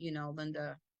 wow, you know,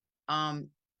 Linda,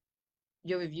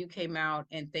 your review came out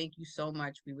and thank you so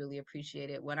much. We really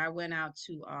appreciate it. When I went out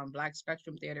to Black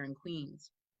Spectrum Theater in Queens,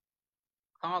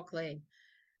 Carl Clay,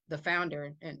 the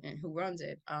founder and who runs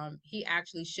it, he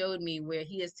actually showed me where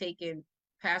he has taken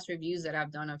past reviews that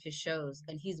I've done of his shows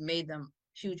and he's made them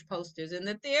huge posters in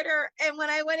the theater. And when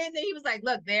I went in there, he was like,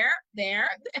 look, there.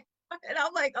 And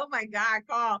I'm like, oh my God,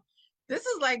 Carl, this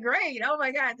is like great. Oh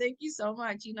my God, thank you so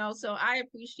much. You know, so I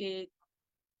appreciate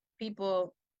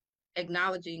people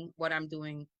acknowledging what I'm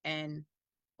doing and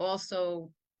also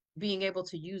being able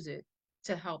to use it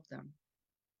to help them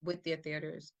with their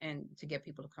theaters and to get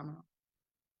people to come out.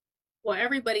 Well,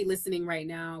 everybody listening right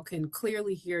now can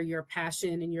clearly hear your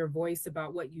passion and your voice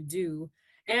about what you do.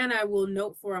 And I will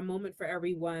note for a moment for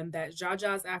everyone that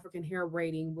Jaja's African Hair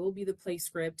Braiding will be the play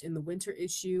script in the winter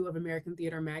issue of American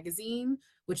Theater Magazine,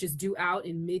 which is due out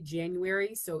in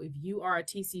mid-January. So if you are a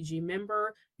TCG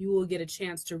member, you will get a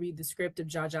chance to read the script of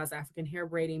Jaja's African Hair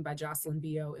Braiding by Jocelyn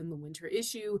Bio in the winter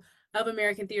issue of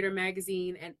American Theater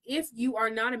Magazine. And if you are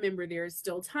not a member, there is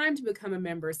still time to become a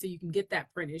member so you can get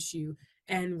that print issue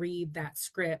and read that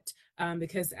script,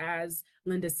 because as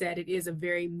Linda said, it is a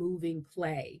very moving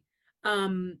play.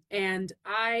 And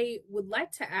I would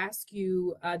like to ask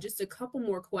you just a couple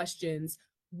more questions.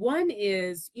 One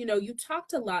is, you know, you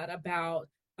talked a lot about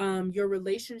your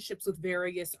relationships with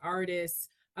various artists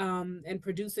and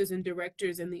producers and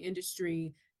directors in the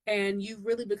industry, and you've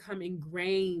really become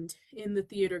ingrained in the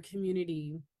theater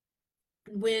community.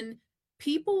 When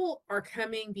people are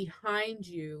coming behind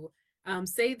you,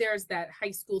 say there's that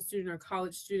high school student or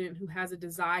college student who has a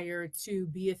desire to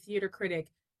be a theater critic,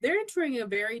 they're entering a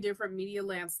very different media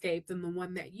landscape than the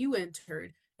one that you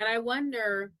entered. And I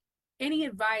wonder, any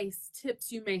advice,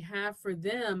 tips you may have for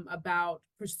them about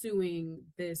pursuing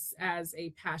this as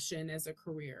a passion, as a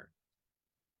career?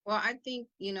 Well, I think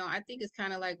it's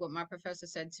kind of like what my professor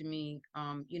said to me.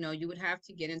 You know, you would have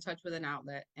to get in touch with an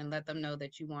outlet and let them know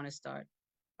that you want to start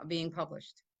being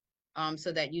published,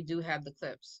 so that you do have the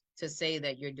clips to say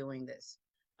that you're doing this.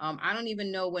 I don't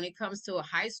even know, when it comes to a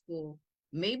high school,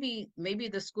 maybe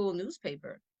the school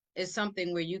newspaper is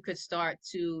something where you could start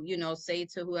to, you know, say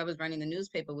to whoever's running the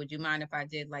newspaper, would you mind if I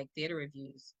did like theater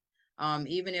reviews?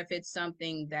 Even if it's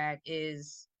something that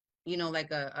is, you know, like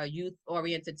a youth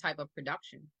oriented type of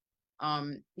production,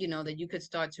 you know, that you could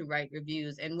start to write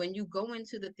reviews. And when you go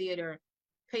into the theater,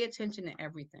 pay attention to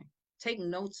everything, take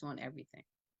notes on everything.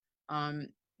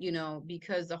 You know,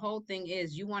 because the whole thing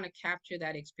is you want to capture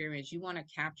that experience. You want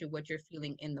to capture what you're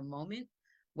feeling in the moment,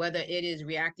 whether it is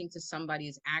reacting to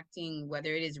somebody's acting,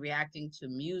 whether it is reacting to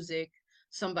music,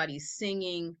 somebody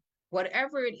singing,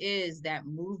 whatever it is that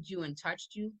moved you and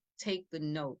touched you, take the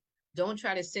note. Don't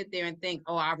try to sit there and think,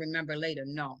 oh, I'll remember later.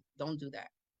 No, don't do that.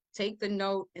 Take the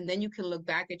note, and then you can look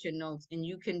back at your notes and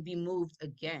you can be moved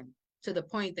again to the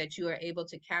point that you are able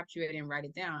to capture it and write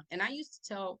it down. And I used to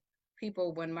tell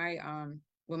people when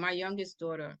my youngest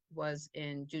daughter was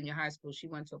in junior high school, she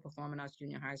went to a performing arts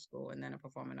junior high school and then a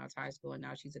performing arts high school, and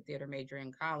now she's a theater major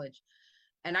in college.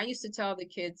 And I used to tell the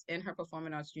kids in her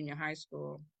performing arts junior high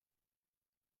school,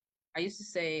 I used to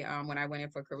say, when I went in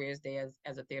for careers day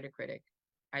as a theater critic,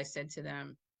 I said to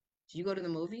them, do you go to the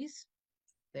movies?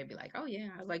 They'd be like, oh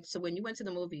yeah. I was like, so when you went to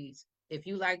the movies, if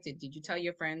you liked it, did you tell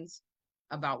your friends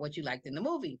about what you liked in the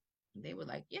movie? And they were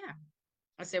like, yeah.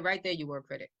 I said, right there, you were a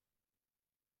critic.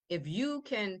 If you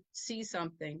can see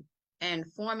something and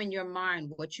form in your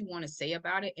mind what you want to say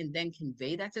about it and then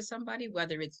convey that to somebody,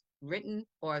 whether it's written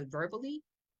or verbally,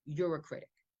 you're a critic.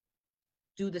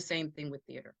 Do the same thing with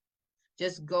theater.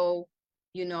 Just go,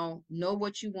 you know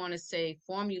what you want to say,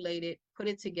 formulate it, put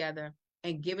it together,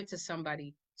 and give it to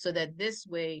somebody, so that this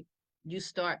way you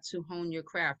start to hone your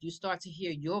craft. You start to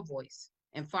hear your voice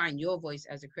and find your voice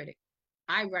as a critic.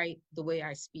 I write the way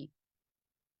I speak.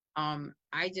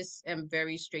 I just am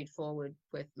very straightforward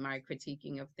with my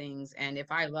critiquing of things. And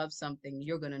if I love something,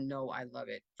 you're going to know I love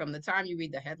it. From the time you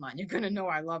read the headline, you're going to know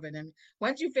I love it. And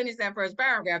once you finish that first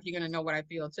paragraph, you're going to know what I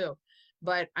feel too.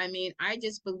 But I mean, I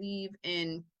just believe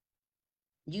in,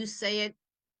 you say it,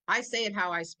 I say it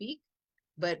how I speak,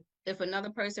 but if another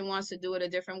person wants to do it a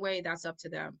different way, that's up to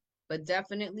them. But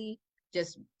definitely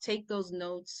just take those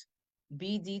notes,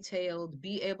 be detailed,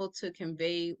 be able to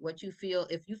convey what you feel.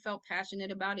 If you felt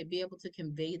passionate about it, be able to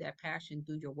convey that passion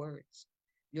through your words,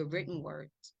 your written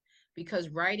words, because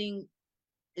writing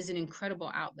is an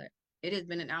incredible outlet. It has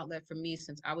been an outlet for me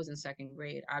since I was in second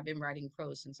grade. I've been writing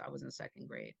prose since I was in second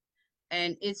grade.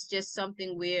 And it's just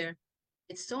something where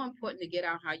it's so important to get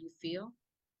out how you feel.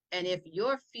 And if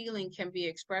your feeling can be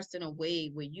expressed in a way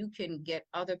where you can get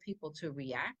other people to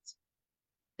react,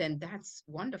 then that's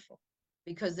wonderful,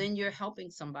 because then you're helping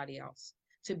somebody else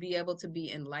to be able to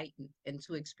be enlightened and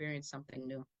to experience something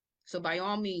new. So by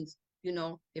all means,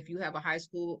 if you have a high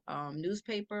school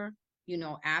newspaper,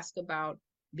 ask about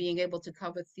being able to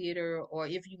cover theater, or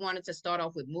if you wanted to start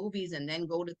off with movies and then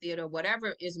go to theater,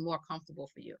 whatever is more comfortable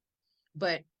for you.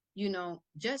 But,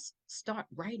 just start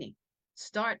writing,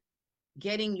 start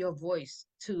getting your voice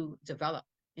to develop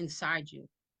inside you.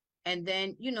 And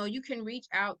then, you can reach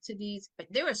out to these,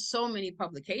 there are so many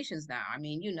publications now. I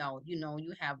mean, you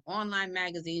have online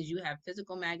magazines, you have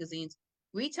physical magazines.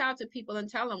 Reach out to people and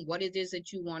tell them what it is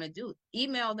that you want to do.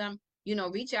 Email them,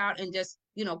 reach out and just,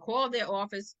 call their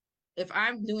office. If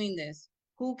I'm doing this,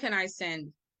 who can I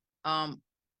send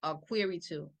a query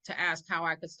to ask how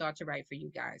I could start to write for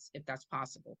you guys, if that's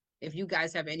possible. If you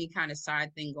guys have any kind of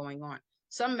side thing going on.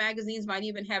 Some magazines might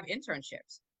even have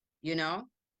internships,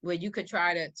 where you could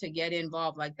try to get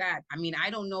involved like that. I mean, I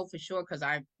don't know for sure, because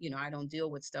I don't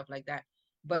deal with stuff like that.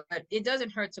 But it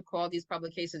doesn't hurt to call these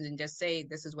publications and just say,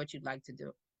 this is what you'd like to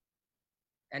do.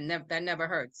 And that never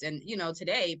hurts. And,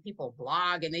 today people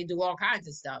blog and they do all kinds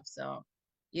of stuff. So,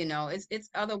 it's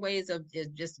other ways of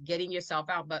just getting yourself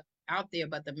out there.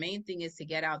 But the main thing is to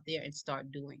get out there and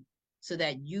start doing, so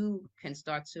that you can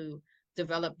start to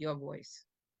develop your voice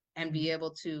and be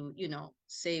able to,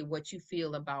 say what you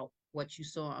feel about what you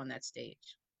saw on that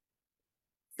stage.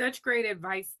 Such great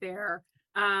advice there.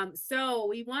 So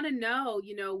we want to know,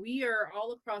 we are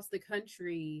all across the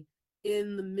country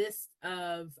in the midst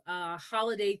of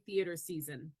holiday theater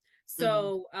season.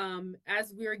 So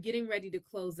as we're getting ready to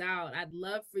close out, I'd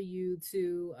love for you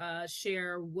to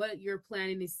share what you're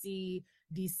planning to see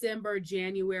December,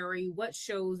 January, what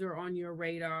shows are on your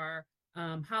radar,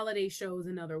 holiday shows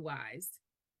and otherwise.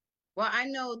 Well, I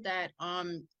know that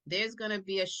there's going to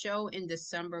be a show in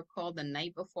December called The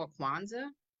Night Before Kwanzaa.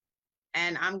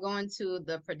 And I'm going to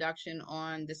the production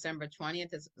on December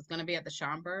 20th. It's going to be at the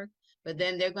Schomburg. But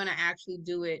then they're going to actually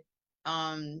do it,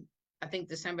 I think,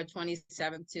 December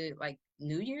 27th to like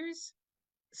New Year's.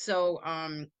 So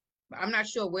I'm not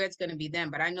sure where it's going to be then,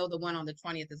 but I know the one on the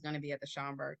 20th is going to be at the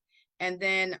Schomburg. And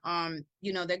then,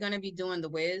 they're going to be doing The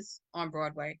Wiz on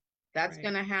Broadway. That's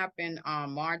going to happen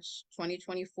March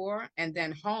 2024. And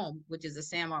then Home, which is a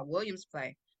Samuel Williams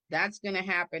play, that's going to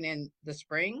happen in the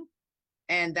spring.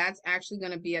 And that's actually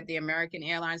going to be at the American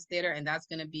Airlines Theater. And that's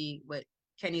going to be with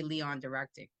Kenny Leon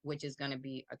directing, which is going to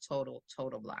be a total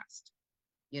blast.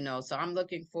 So I'm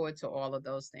looking forward to all of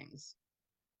those things.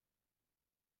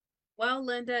 Well,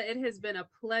 Linda, it has been a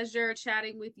pleasure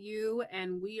chatting with you.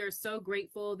 And we are so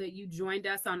grateful that you joined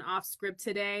us on Offscript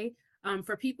today.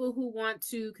 For people who want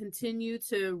to continue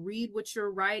to read what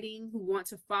you're writing, who want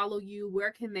to follow you,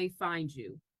 where can they find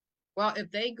you? Well,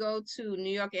 if they go to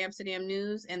New York Amsterdam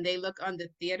News and they look under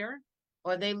theater,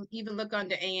 or they even look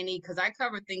under A&E, because I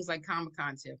cover things like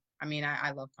Comic-Con too. I mean,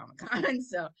 I love Comic-Con.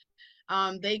 So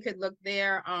they could look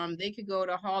there. They could go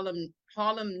to Harlem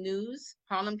News,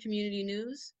 Harlem Community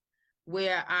News,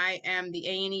 where I am the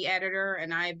A&E editor,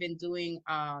 and I've been doing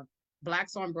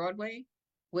Blacks on Broadway,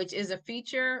 which is a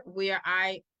feature where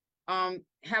I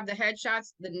have the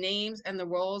headshots, the names, and the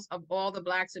roles of all the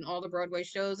Blacks in all the Broadway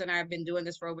shows, and I've been doing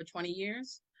this for over 20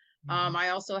 years. I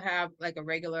also have like a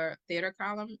regular theater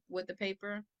column with the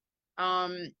paper.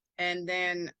 And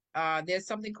then there's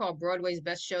something called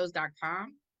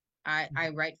Broadway'sBestShows.com. I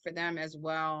write for them as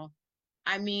well.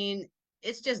 I mean,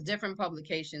 it's just different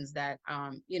publications that,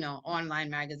 online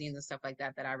magazines and stuff like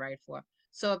that I write for.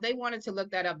 So if they wanted to look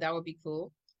that up, that would be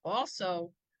cool.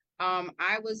 Also,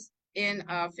 I was in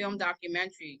a film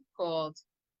documentary called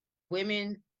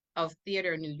Women of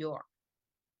Theater New York.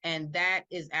 And that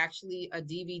is actually a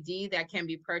DVD that can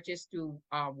be purchased through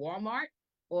Walmart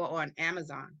or on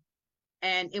Amazon.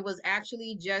 And it was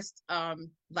actually just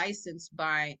licensed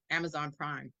by Amazon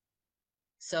Prime.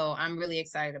 So I'm really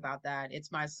excited about that.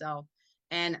 It's myself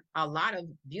and a lot of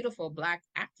beautiful Black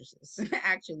actresses,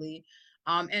 actually.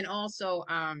 And also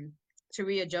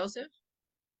Taria Joseph,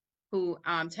 who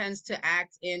tends to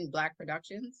act in Black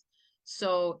productions.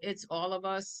 So it's all of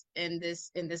us in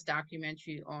this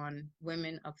documentary on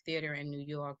women of theater in New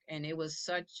York, and it was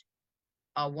such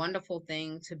a wonderful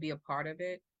thing to be a part of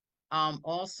it.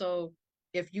 Also,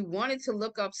 if you wanted to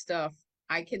look up stuff,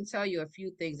 I can tell you a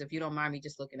few things if you don't mind me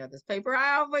just looking at this paper.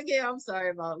 I'll forget. I'm sorry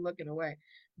about looking away.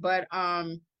 But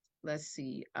let's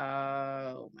see.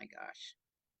 Oh my gosh.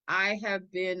 I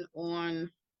have been on,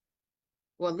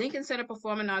 well, Lincoln Center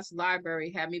Performing Arts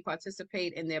Library had me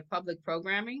participate in their public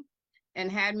programming and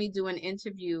had me do an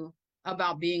interview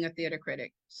about being a theater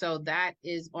critic. So that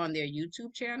is on their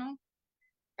YouTube channel.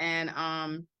 And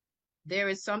there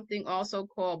is something also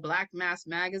called Black Mass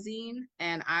Magazine,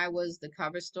 and I was the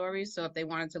cover story. So if they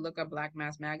wanted to look up Black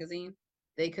Mass Magazine,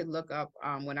 they could look up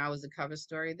when I was the cover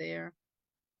story there.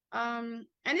 And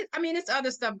I mean, it's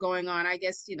other stuff going on. I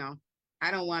guess,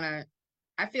 I don't want to,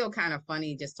 I feel kind of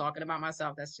funny just talking about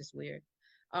myself. That's just weird.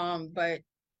 But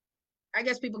I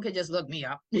guess people could just look me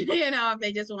up, if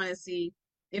they just want to see.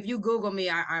 If you Google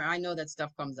me, I know that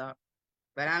stuff comes up.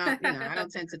 But I don't, I don't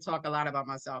tend to talk a lot about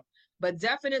myself. But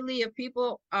definitely, if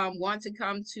people want to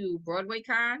come to Broadway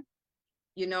Con,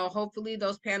 hopefully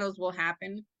those panels will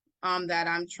happen that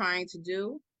I'm trying to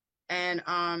do. And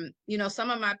some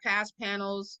of my past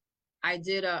panels, I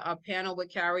did a panel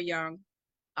with Cara Young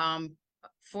on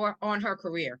her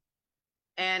career.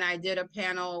 And I did a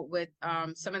panel with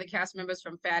some of the cast members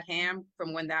from Fat Ham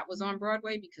from when that was on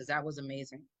Broadway, because that was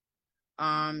amazing.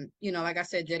 Like I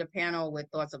said, did a panel with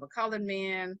Thoughts of a Colored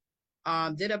Man,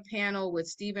 did a panel with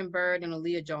Stephen Bird and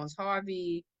Aaliyah Jones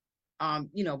Harvey,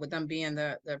 with them being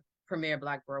the premier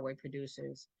Black Broadway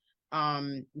producers.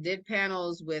 Did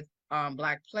panels with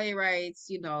Black playwrights,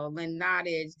 Lynn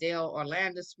Nottage, Dale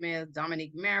Orlando Smith,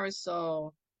 Dominique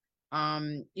Marisol,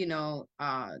 Donja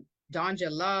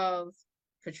Love,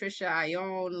 Patricia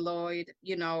Ione Lloyd,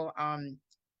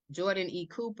 Jordan E.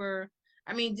 Cooper.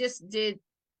 I mean, just did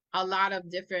a lot of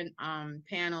different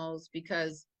panels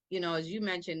because, as you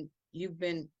mentioned, you've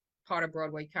been part of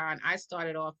Broadway Con. I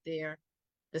started off there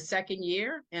the second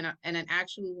year in an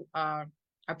actual a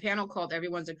panel called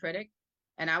Everyone's a Critic,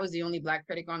 and I was the only Black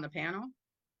critic on the panel.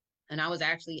 And I was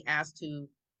actually asked to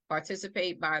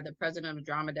participate by the president of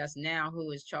Drama Desk now,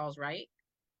 who is Charles Wright.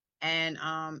 And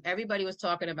everybody was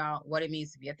talking about what it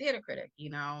means to be a theater critic,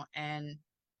 and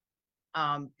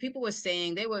people were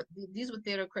saying these were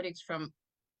theater critics from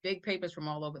big papers from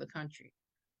all over the country.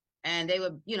 And they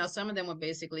were, some of them were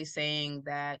basically saying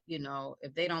that,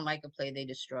 if they don't like a play, they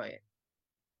destroy it.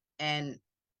 And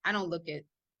I don't look at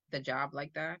the job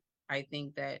like that. I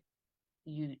think that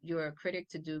you're a critic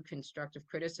to do constructive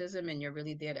criticism, and you're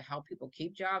really there to help people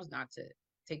keep jobs, not to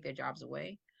take their jobs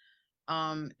away.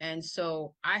 And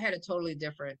so I had a totally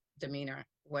different demeanor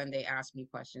when they asked me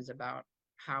questions about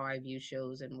how I view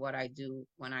shows and what I do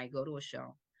when I go to a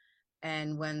show.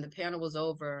 And when the panel was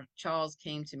over, Charles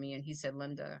came to me and he said,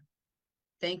 "Linda,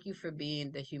 thank you for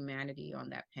being the humanity on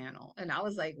that panel." And I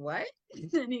was like, "What?"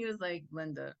 And he was like,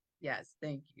 "Linda, yes,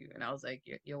 thank you." And I was like,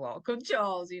 you're welcome,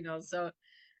 Charles, So,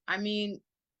 I mean,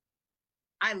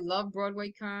 I love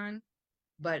Broadway Con,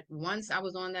 but once I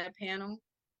was on that panel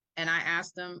and I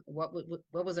asked them what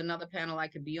was another panel I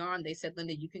could be on, they said,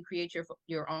 "Linda, you can create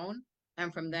your own."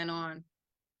 And from then on,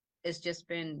 it's just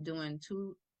been doing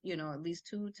at least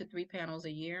 2 to 3 panels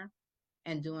a year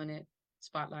and doing it,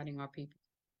 spotlighting our people.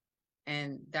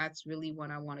 And that's really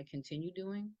what I want to continue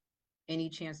doing any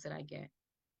chance that I get,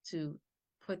 to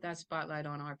put that spotlight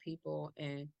on our people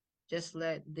and just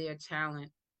let their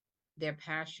talent, their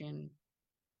passion,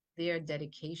 their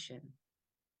dedication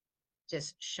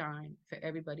just shine for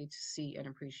everybody to see and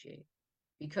appreciate.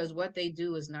 Because what they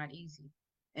do is not easy.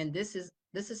 And this is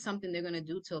something they're going to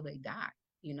do till they die,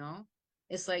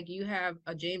 It's like you have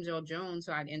a James Earl Jones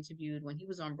who I'd interviewed when he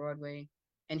was on Broadway,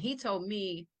 and he told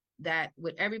me that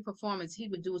with every performance, he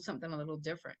would do something a little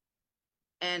different.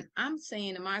 And I'm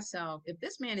saying to myself, if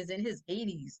this man is in his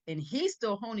 80s and he's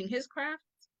still honing his craft,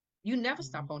 you never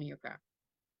stop honing your craft,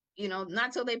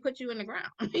 not till they put you in the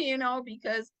ground,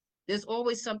 because there's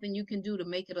always something you can do to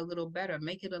make it a little better,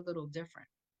 make it a little different.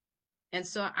 And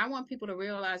so I want people to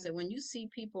realize that when you see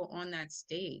people on that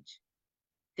stage,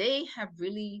 they have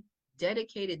really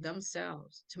dedicated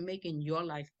themselves to making your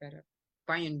life better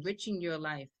by enriching your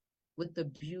life with the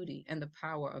beauty and the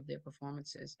power of their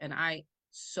performances. And I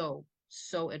so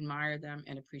admire them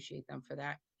and appreciate them for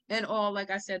that. And all, like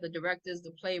I said, the directors,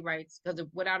 the playwrights, because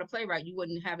without a playwright, you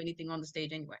wouldn't have anything on the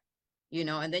stage anyway,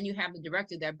 and then you have the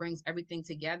director that brings everything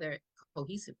together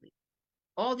cohesively.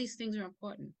 All these things are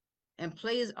important. And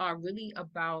plays are really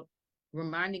about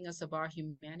reminding us of our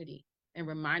humanity and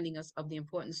reminding us of the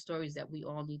important stories that we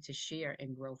all need to share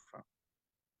and grow from.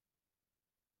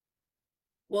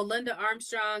 Well, Linda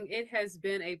Armstrong, it has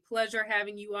been a pleasure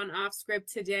having you on Offscript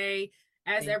today.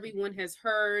 As everyone has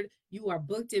heard, you are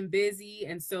booked and busy,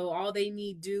 and so all they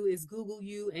need do is Google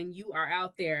you, and you are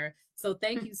out there. So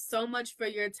thank you so much for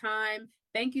your time.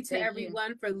 Thank you to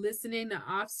everyone for listening to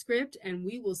Offscript, and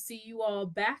we will see you all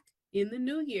back in the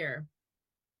new year.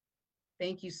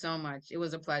 Thank you so much. It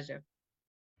was a pleasure.